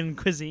food. Asian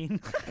cuisine.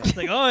 It's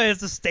like oh,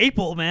 it's a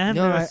staple, man.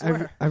 No, I I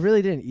swear.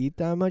 really didn't eat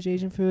that much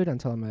Asian food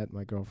until I met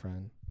my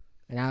girlfriend,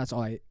 and now that's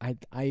all I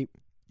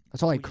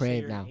that's all I Would you say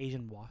crave you're now.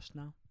 Asian washed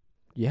now.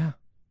 Yeah,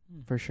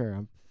 Hmm. for sure.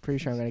 I'm pretty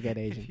sure I'm gonna get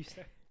If Asian. you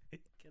start-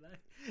 Can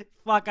I?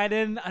 Fuck, I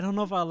didn't. I don't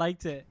know if I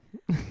liked it.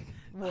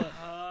 What?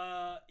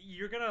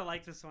 You're gonna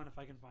like this one if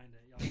I can find it.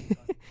 Y'all keep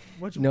talking.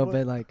 Which No, what-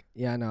 but like,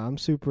 yeah, no, I'm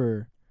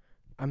super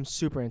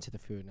into the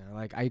food now.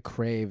 Like, I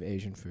crave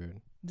Asian food.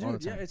 all the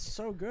dude, yeah, time. it's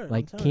so good. I'm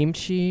Like telling you.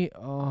 kimchi.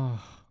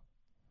 Oh,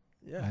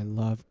 Yeah, I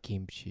love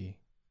kimchi.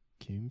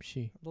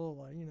 Kimchi. a little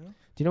like Do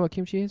you know what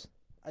kimchi is?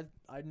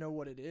 I know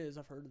what it is.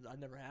 I've heard. I've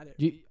never had it.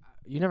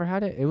 You never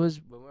had it? It was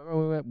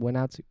when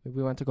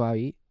we went to go out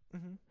eat.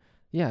 Mm-hmm.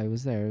 Yeah, it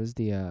was there. It was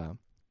the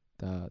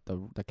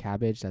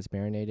cabbage that's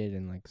marinated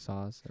in like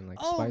sauce and like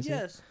Oh spicy.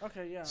 yes.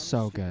 Okay, yeah. I'm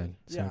So stupid. good.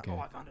 So Yeah. good. Oh,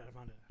 I found it.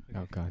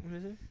 Oh god. What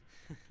is it?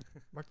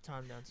 Mark the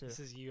time down too. This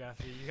is you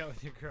after you got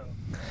with your girl.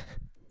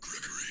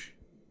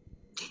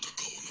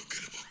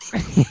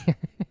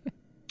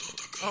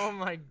 Oh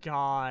my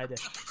god.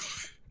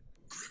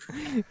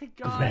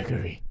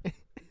 Gregory.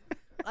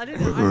 I didn't.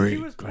 he Gregory,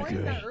 was playing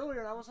that Gregory. earlier,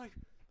 and I was like,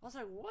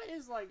 what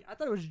is like? I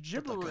thought it was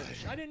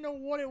gibberish. I didn't know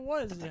what it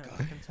was. Yeah,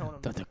 I can tell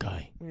him. The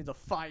guy. We need to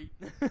fight.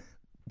 So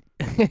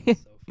funny.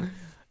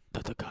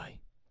 The guy.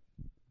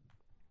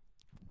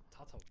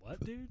 Tata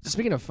what, dude?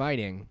 Speaking of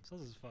fighting,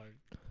 Sus is fuck.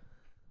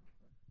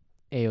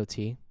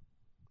 AOT.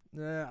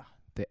 Yeah.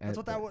 That's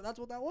what that was. That's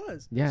what that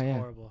was. Yeah, It's yeah.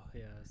 horrible.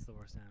 Yeah, it's the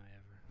worst anime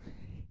ever.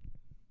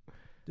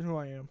 You know who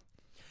I am.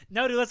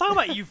 No, dude, let's talk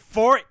about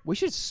Euphoria. We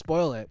should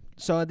spoil it.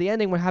 So at the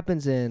ending, what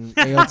happens in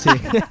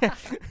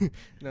AOT?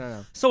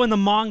 No. So in the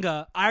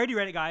manga, I already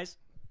read it, guys.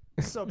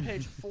 So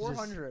page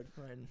 400.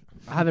 Right.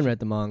 I haven't read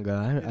the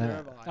manga. Neither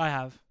have I. I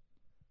have.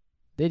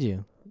 Did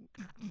you?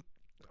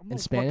 I'm In a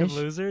Spanish?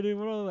 fucking loser, dude.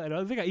 I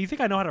don't think you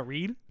think I know how to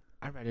read?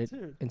 I read it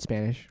Dude. in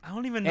Spanish. I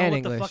don't even know And what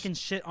English. the fucking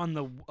shit on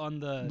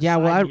the Yeah,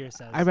 side well, here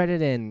says. I read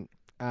it in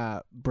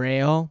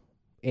Braille,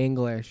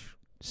 English,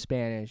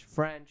 Spanish,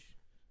 French,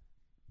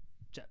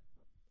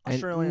 and-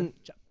 Australian.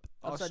 mm,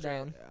 Upside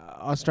down.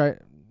 Australia.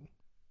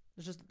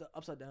 It's just the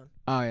upside down.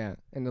 Oh yeah,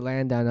 in the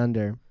land down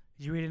under.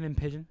 Did you read it in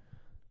pigeon?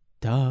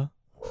 Duh.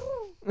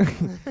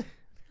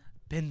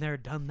 Been there,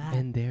 done that.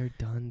 Been there,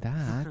 done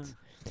that.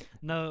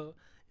 No.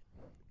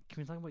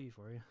 Can we talk about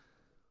Euphoria?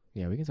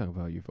 Yeah, we can talk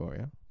about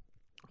Euphoria.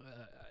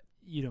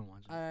 You don't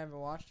watch it. I haven't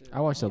watched it.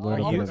 I watched a I'll-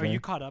 little I'll- bit Are of you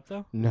it. caught up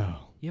though?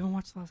 No, You haven't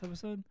watched the last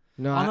episode?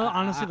 no.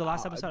 Honestly, the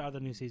last episode of the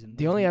new season.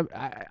 The only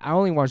I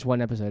only watched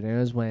one episode, and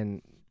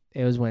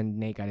it was when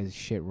Nate got his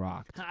shit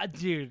rocked,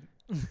 Dude.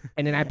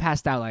 and then I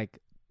passed out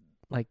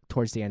like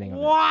towards the ending of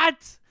it.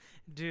 What?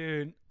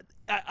 Dude.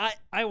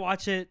 I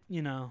watch it,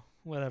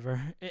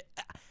 whatever.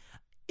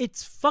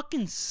 It's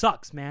fucking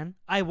sucks, man.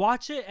 I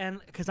watch it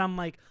and because I'm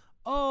like,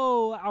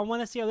 oh, I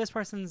want to see how this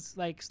person's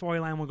like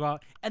storyline will go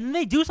out, and then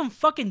they do some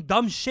fucking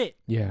dumb shit.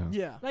 Yeah.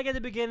 Yeah. Like at the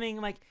beginning,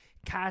 like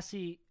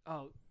Cassie.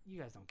 Oh, you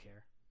guys don't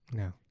care.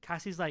 No.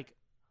 Cassie's like,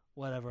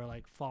 whatever,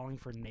 like falling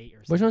for Nate or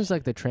something. Which one's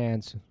like the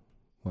trans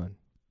one?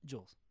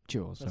 Jules?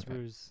 Jules. That's Okay.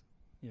 Rue's,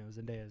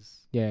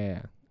 Zendaya's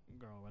Yeah.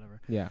 girl, or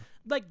whatever. Yeah.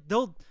 Like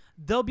they'll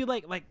be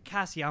like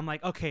Cassie. I'm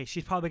like, okay,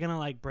 she's probably gonna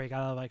like break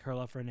out of like her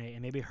love for Nate,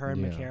 and maybe her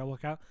and Yeah. McKay will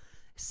work out.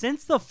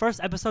 Since the first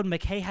episode,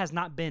 McKay has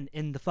not been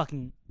in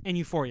in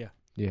Euphoria.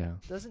 Yeah.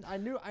 Doesn't I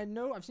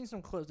know I've seen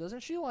some clips.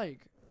 Doesn't she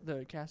like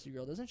the Cassie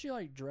girl? Doesn't she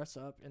like dress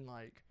up in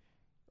like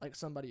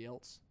somebody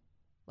else,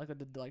 like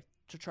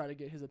to try to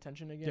get his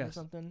attention again or Yes.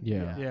 something?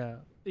 Yeah.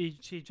 Yeah,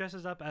 she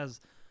dresses up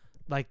as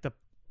like the.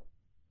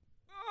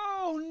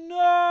 Oh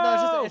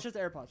no! No, it's just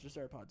AirPods. Just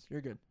AirPods.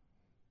 You're good.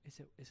 Is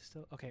it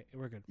still okay?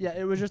 We're good. Yeah,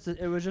 it was just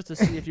to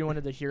see if you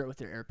wanted to hear it with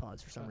your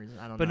AirPods for some reason.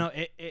 I don't But know.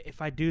 no,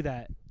 if I do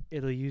that,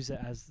 it'll use it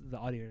as the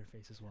audio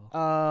interface as well.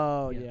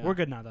 Oh yeah. We're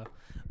good now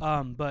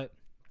though. But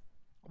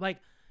like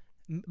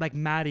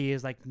Maddie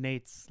is like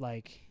Nate's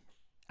like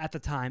at the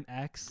time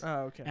ex.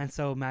 Oh okay. And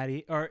so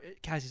Maddie or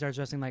Cassie starts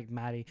dressing like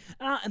Maddie,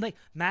 and like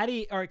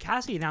Maddie or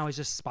Cassie now is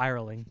just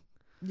spiraling.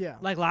 yeah.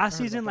 Like I last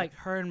heard season, about like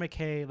her and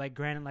McKay, like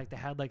granted, like they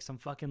had like some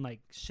fucking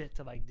like shit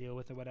to like deal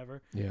with or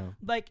whatever. Yeah.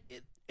 Like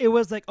it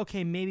was like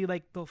okay, maybe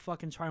like they'll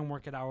fucking try and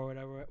work it out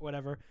or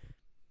whatever.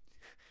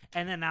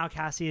 And then now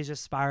Cassie is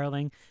just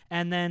spiraling,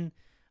 and then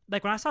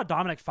like when I saw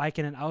Dominic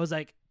fighting it, I was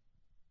like,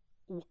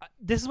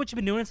 "This is what you've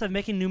been doing instead of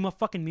making new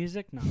fucking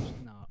music."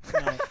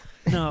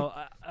 No.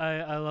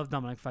 I love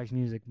Dominic Fike's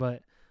music,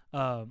 but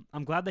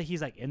I'm glad that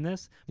he's like in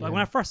this. But like, when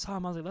Yeah. I first saw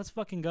him, I was like, "Let's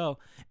fucking go!"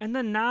 And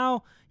then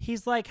now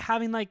he's like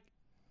having like,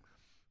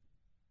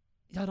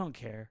 y'all don't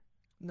care.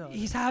 No.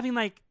 He's having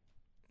like,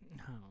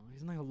 no,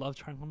 he's in like a love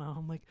triangle now.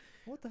 I'm like,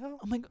 What the hell?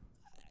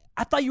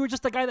 I thought you were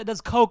just the guy that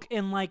does coke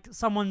in like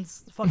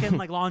someone's fucking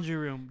like laundry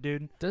room,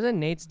 dude. Doesn't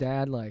Nate's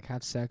dad like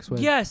have sex with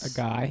Yes. a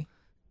guy?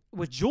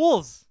 With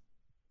Jules.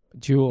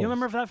 Jules. You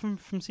remember that from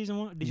season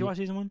 1? Did you Ye- watch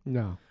season 1?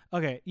 No.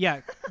 Okay,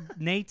 yeah.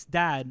 Nate's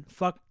dad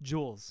fucked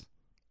Jules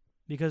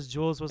because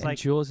Jules was And like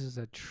Jules is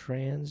a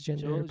transgender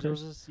Jules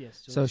person. is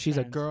yes. Jules So is she's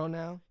a trans. girl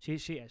now. She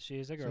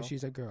is a girl. So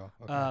she's a girl.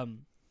 Okay.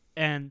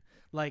 And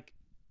like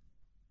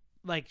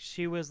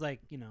she was like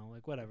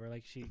like whatever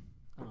like she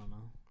I don't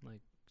know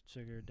like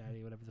sugar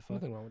daddy whatever the fuck.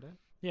 Nothing wrong with that.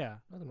 Yeah.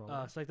 Nothing wrong with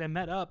that. So like they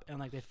met up and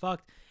like they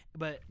fucked,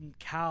 but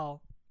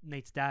Cal,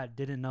 Nate's dad,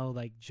 didn't know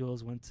like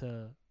Jules went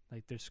to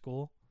like their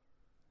school,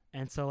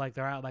 and so like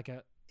they're at like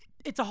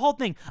it's a whole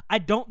thing.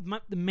 The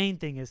main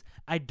thing is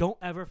I don't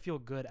ever feel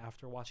good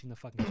after watching the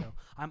fucking show.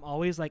 I'm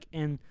always like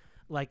in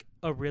like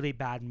a really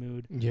bad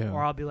mood, Yeah.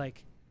 or I'll be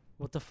like,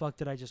 what the fuck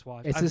did I just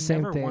watch? It's I've the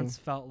same never thing. once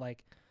felt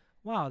like,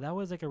 wow, that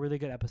was like a really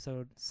good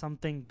episode.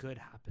 Something good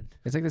happened.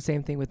 It's like the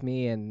same thing with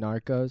me and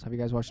Narcos. Have you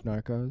guys watched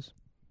Narcos?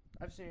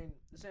 I've seen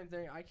the same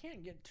thing. I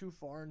can't get too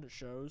far into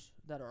shows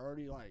that are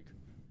already like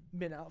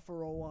been out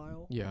for a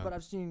while. Yeah. But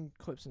I've seen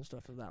clips and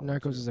stuff of that one.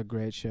 Narcos too. is a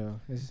great show.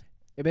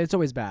 But it's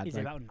always bad. Is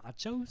like, it about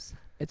nachos?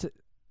 it's a,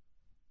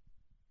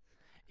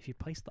 If you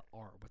place the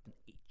R with an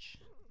H.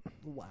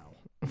 Wow.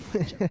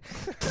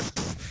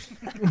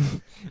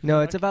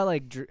 no, it's about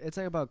like it's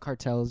like about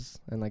cartels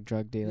and like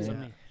drug So dealing.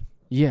 me.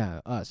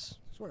 Yeah, us.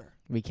 Swear.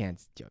 We can't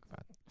joke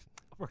about it.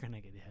 We're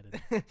gonna get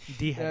beheaded.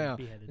 Yeah.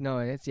 Beheaded. No,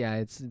 it's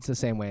the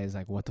same way as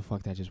like what the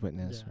fuck did I just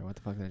witness Yeah. or what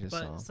the fuck did I just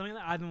But saw. something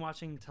that I've been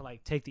watching to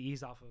like take the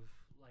ease off of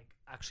like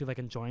actually like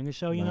enjoying the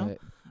show, you know.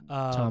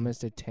 Thomas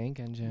the Tank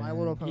Engine. My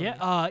Little Pony.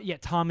 Yeah.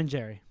 Tom and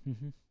Jerry.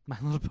 Mm-hmm. My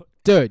Little Pony.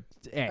 Dude,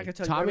 hey, could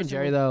tell you Tom every and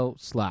Jerry single- though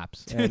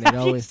slaps. Dude, and have it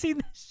you always seen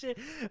this shit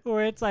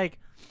where it's like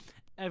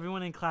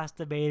everyone in class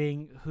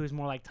debating who's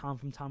more like Tom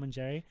from Tom and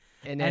Jerry,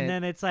 and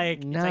then it's like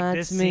this Not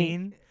me.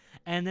 scene,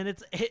 and then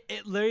it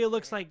literally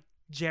looks like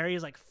Jerry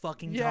is like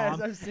fucking Yes,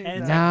 Tom, I've seen and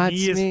it's that. like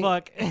me Not as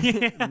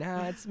me. fuck.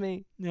 nah, it's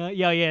me. No,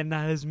 yeah,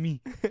 not as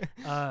me.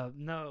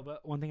 No,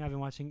 but one thing I've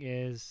been watching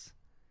is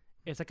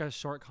it's like a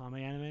short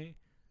comedy anime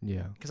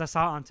Yeah. because I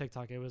saw it on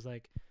TikTok. It was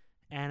like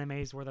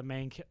animes where the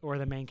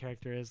main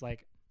character is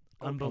like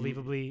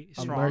unbelievably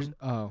strong.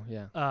 Oh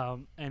yeah.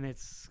 And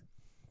it's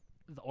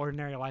The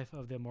Ordinary Life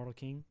of the Immortal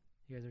King.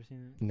 You guys ever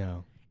seen it?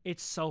 No.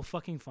 It's so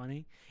fucking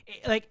funny.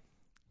 Like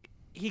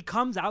he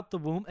comes out the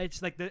womb.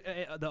 It's like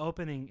the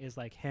opening is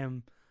like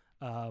him,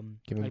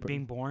 Giving like birth.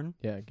 being born.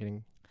 Yeah,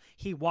 getting.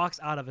 He walks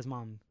out of his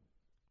mom.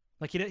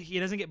 Like he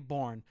doesn't get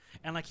born,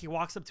 and like he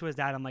walks up to his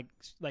dad and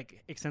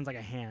like extends like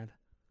a hand.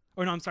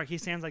 Or no, I'm sorry. He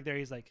stands like there.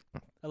 He's like,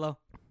 "Hello."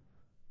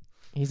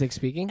 He's like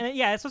speaking. And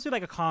yeah, it's supposed to be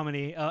like a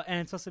comedy, and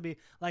it's supposed to be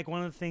like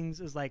one of the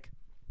things is like,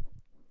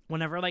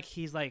 whenever like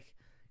he's like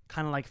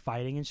kind of like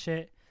fighting and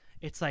shit,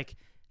 it's like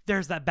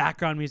there's that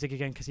background music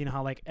again because you know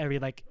how like every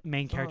like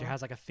main character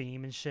has like a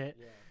theme and shit.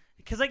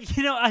 Because like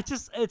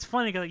it's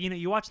funny because like,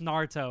 you watch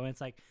Naruto and it's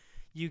like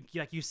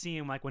you see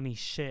him like when he's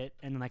shit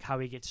and then like how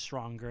he gets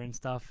stronger and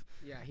stuff.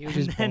 Yeah, he was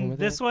And just born then with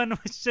this it. one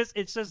was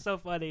it's just so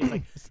funny. It's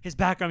like his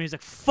background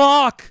music,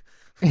 fuck.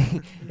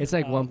 It's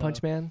like Oh, One no.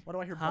 Punch Man. Why do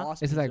I hear Huh?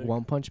 boss It's like music?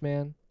 One Punch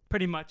Man.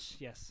 Pretty much,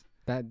 yes.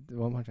 That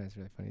One Punch Man is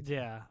really funny. Too.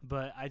 Yeah,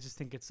 but I just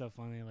think it's so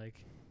funny. Like,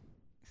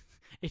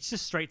 it's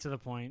just straight to the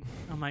point.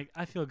 I'm like,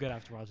 I feel good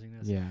after watching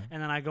this. Yeah.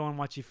 And then I go and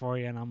watch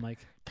Euphoria, and I'm like,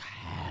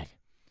 God.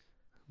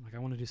 I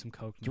want to do some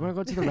coke. Do you want to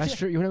go to the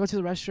restroom? You want to go to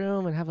the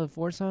restroom and have a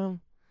foursome?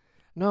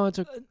 No, it's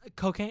a.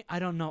 Cocaine? I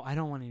don't know. I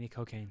don't want any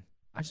cocaine.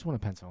 I just want a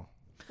pencil.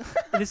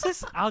 This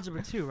is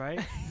algebra 2, right?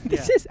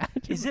 This Yeah. is.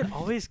 Is it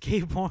always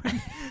gay porn?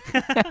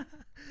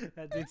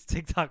 That dude's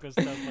TikTok was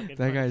so fucking That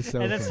funny. guy's so.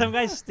 And then funny. some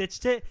guy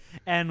stitched it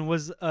and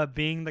was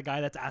being the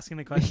guy that's asking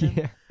the question.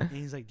 Yeah. And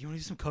he's like, "Do you want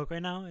to do some coke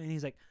right now?" And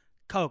he's like,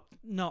 "Coke?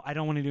 No, I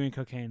don't want to do any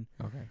cocaine."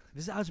 Okay.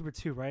 This is algebra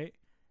 2, right?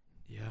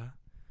 Yeah.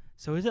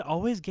 So is it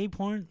always gay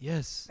porn?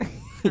 Yes.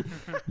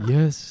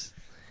 Yes.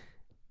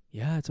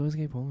 Yeah, it's always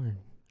gay porn.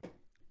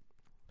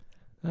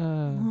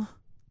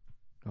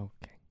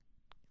 Okay.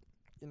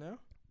 You know?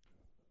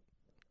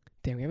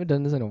 Damn, we haven't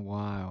done this in a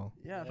while.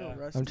 Yeah, I feel Yeah.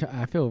 rusty.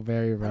 I feel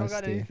very I don't got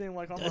rusty. anything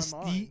like on my mind.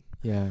 Dusty.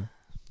 Yeah.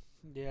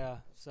 Yeah.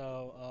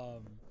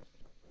 So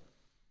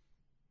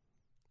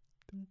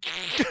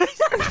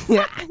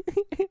Yeah.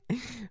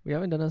 We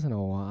haven't done this in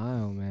a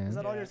while, man. Is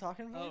that all Yeah. you're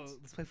talking about? oh,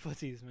 let's play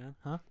footsies, man.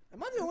 Huh?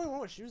 Am I the only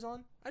one with shoes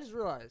on? I just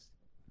realized.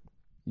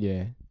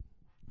 Yeah.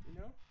 You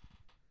know?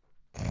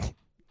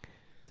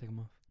 Take them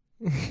off.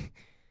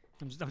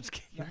 I'm just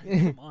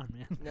kidding. Come on,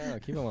 man. No,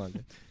 keep it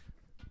on.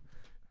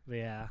 But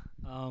yeah.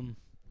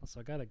 Also,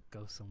 I gotta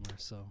go somewhere,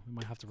 so we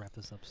might have to wrap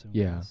this up soon.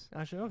 Yeah. guys.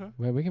 Actually, okay.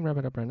 Well, we can wrap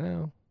it up right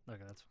now.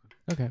 Okay, that's fine.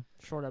 Okay.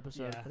 Short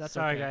episode. Yeah. But that's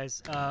Sorry, okay.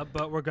 guys.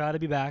 But we're glad to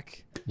be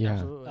back. Yeah.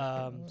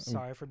 Absolutely.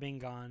 Sorry for being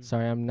gone.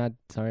 Sorry, I'm not.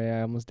 Sorry,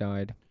 I almost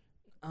died.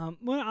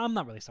 Well, I'm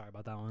not really sorry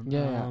about that one.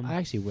 Yeah, I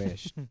actually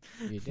wished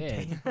you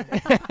did.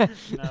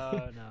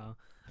 No.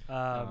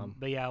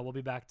 But yeah, we'll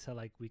be back to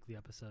like weekly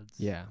episodes.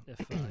 Yeah.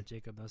 If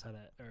Jacob knows how to,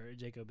 or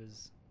Jacob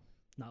is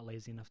not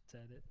lazy enough to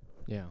edit.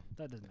 Yeah.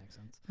 That doesn't make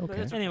sense. Okay.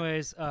 it's-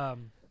 Anyways,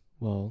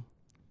 Well,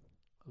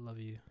 I love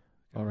you.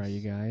 all right, you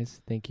guys.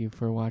 Thank you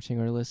for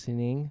watching or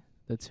listening.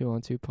 The 2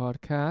 on 2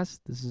 podcast.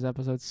 This is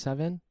episode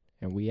 7,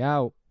 and we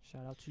out.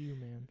 Shout out to you,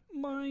 man.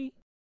 Bye.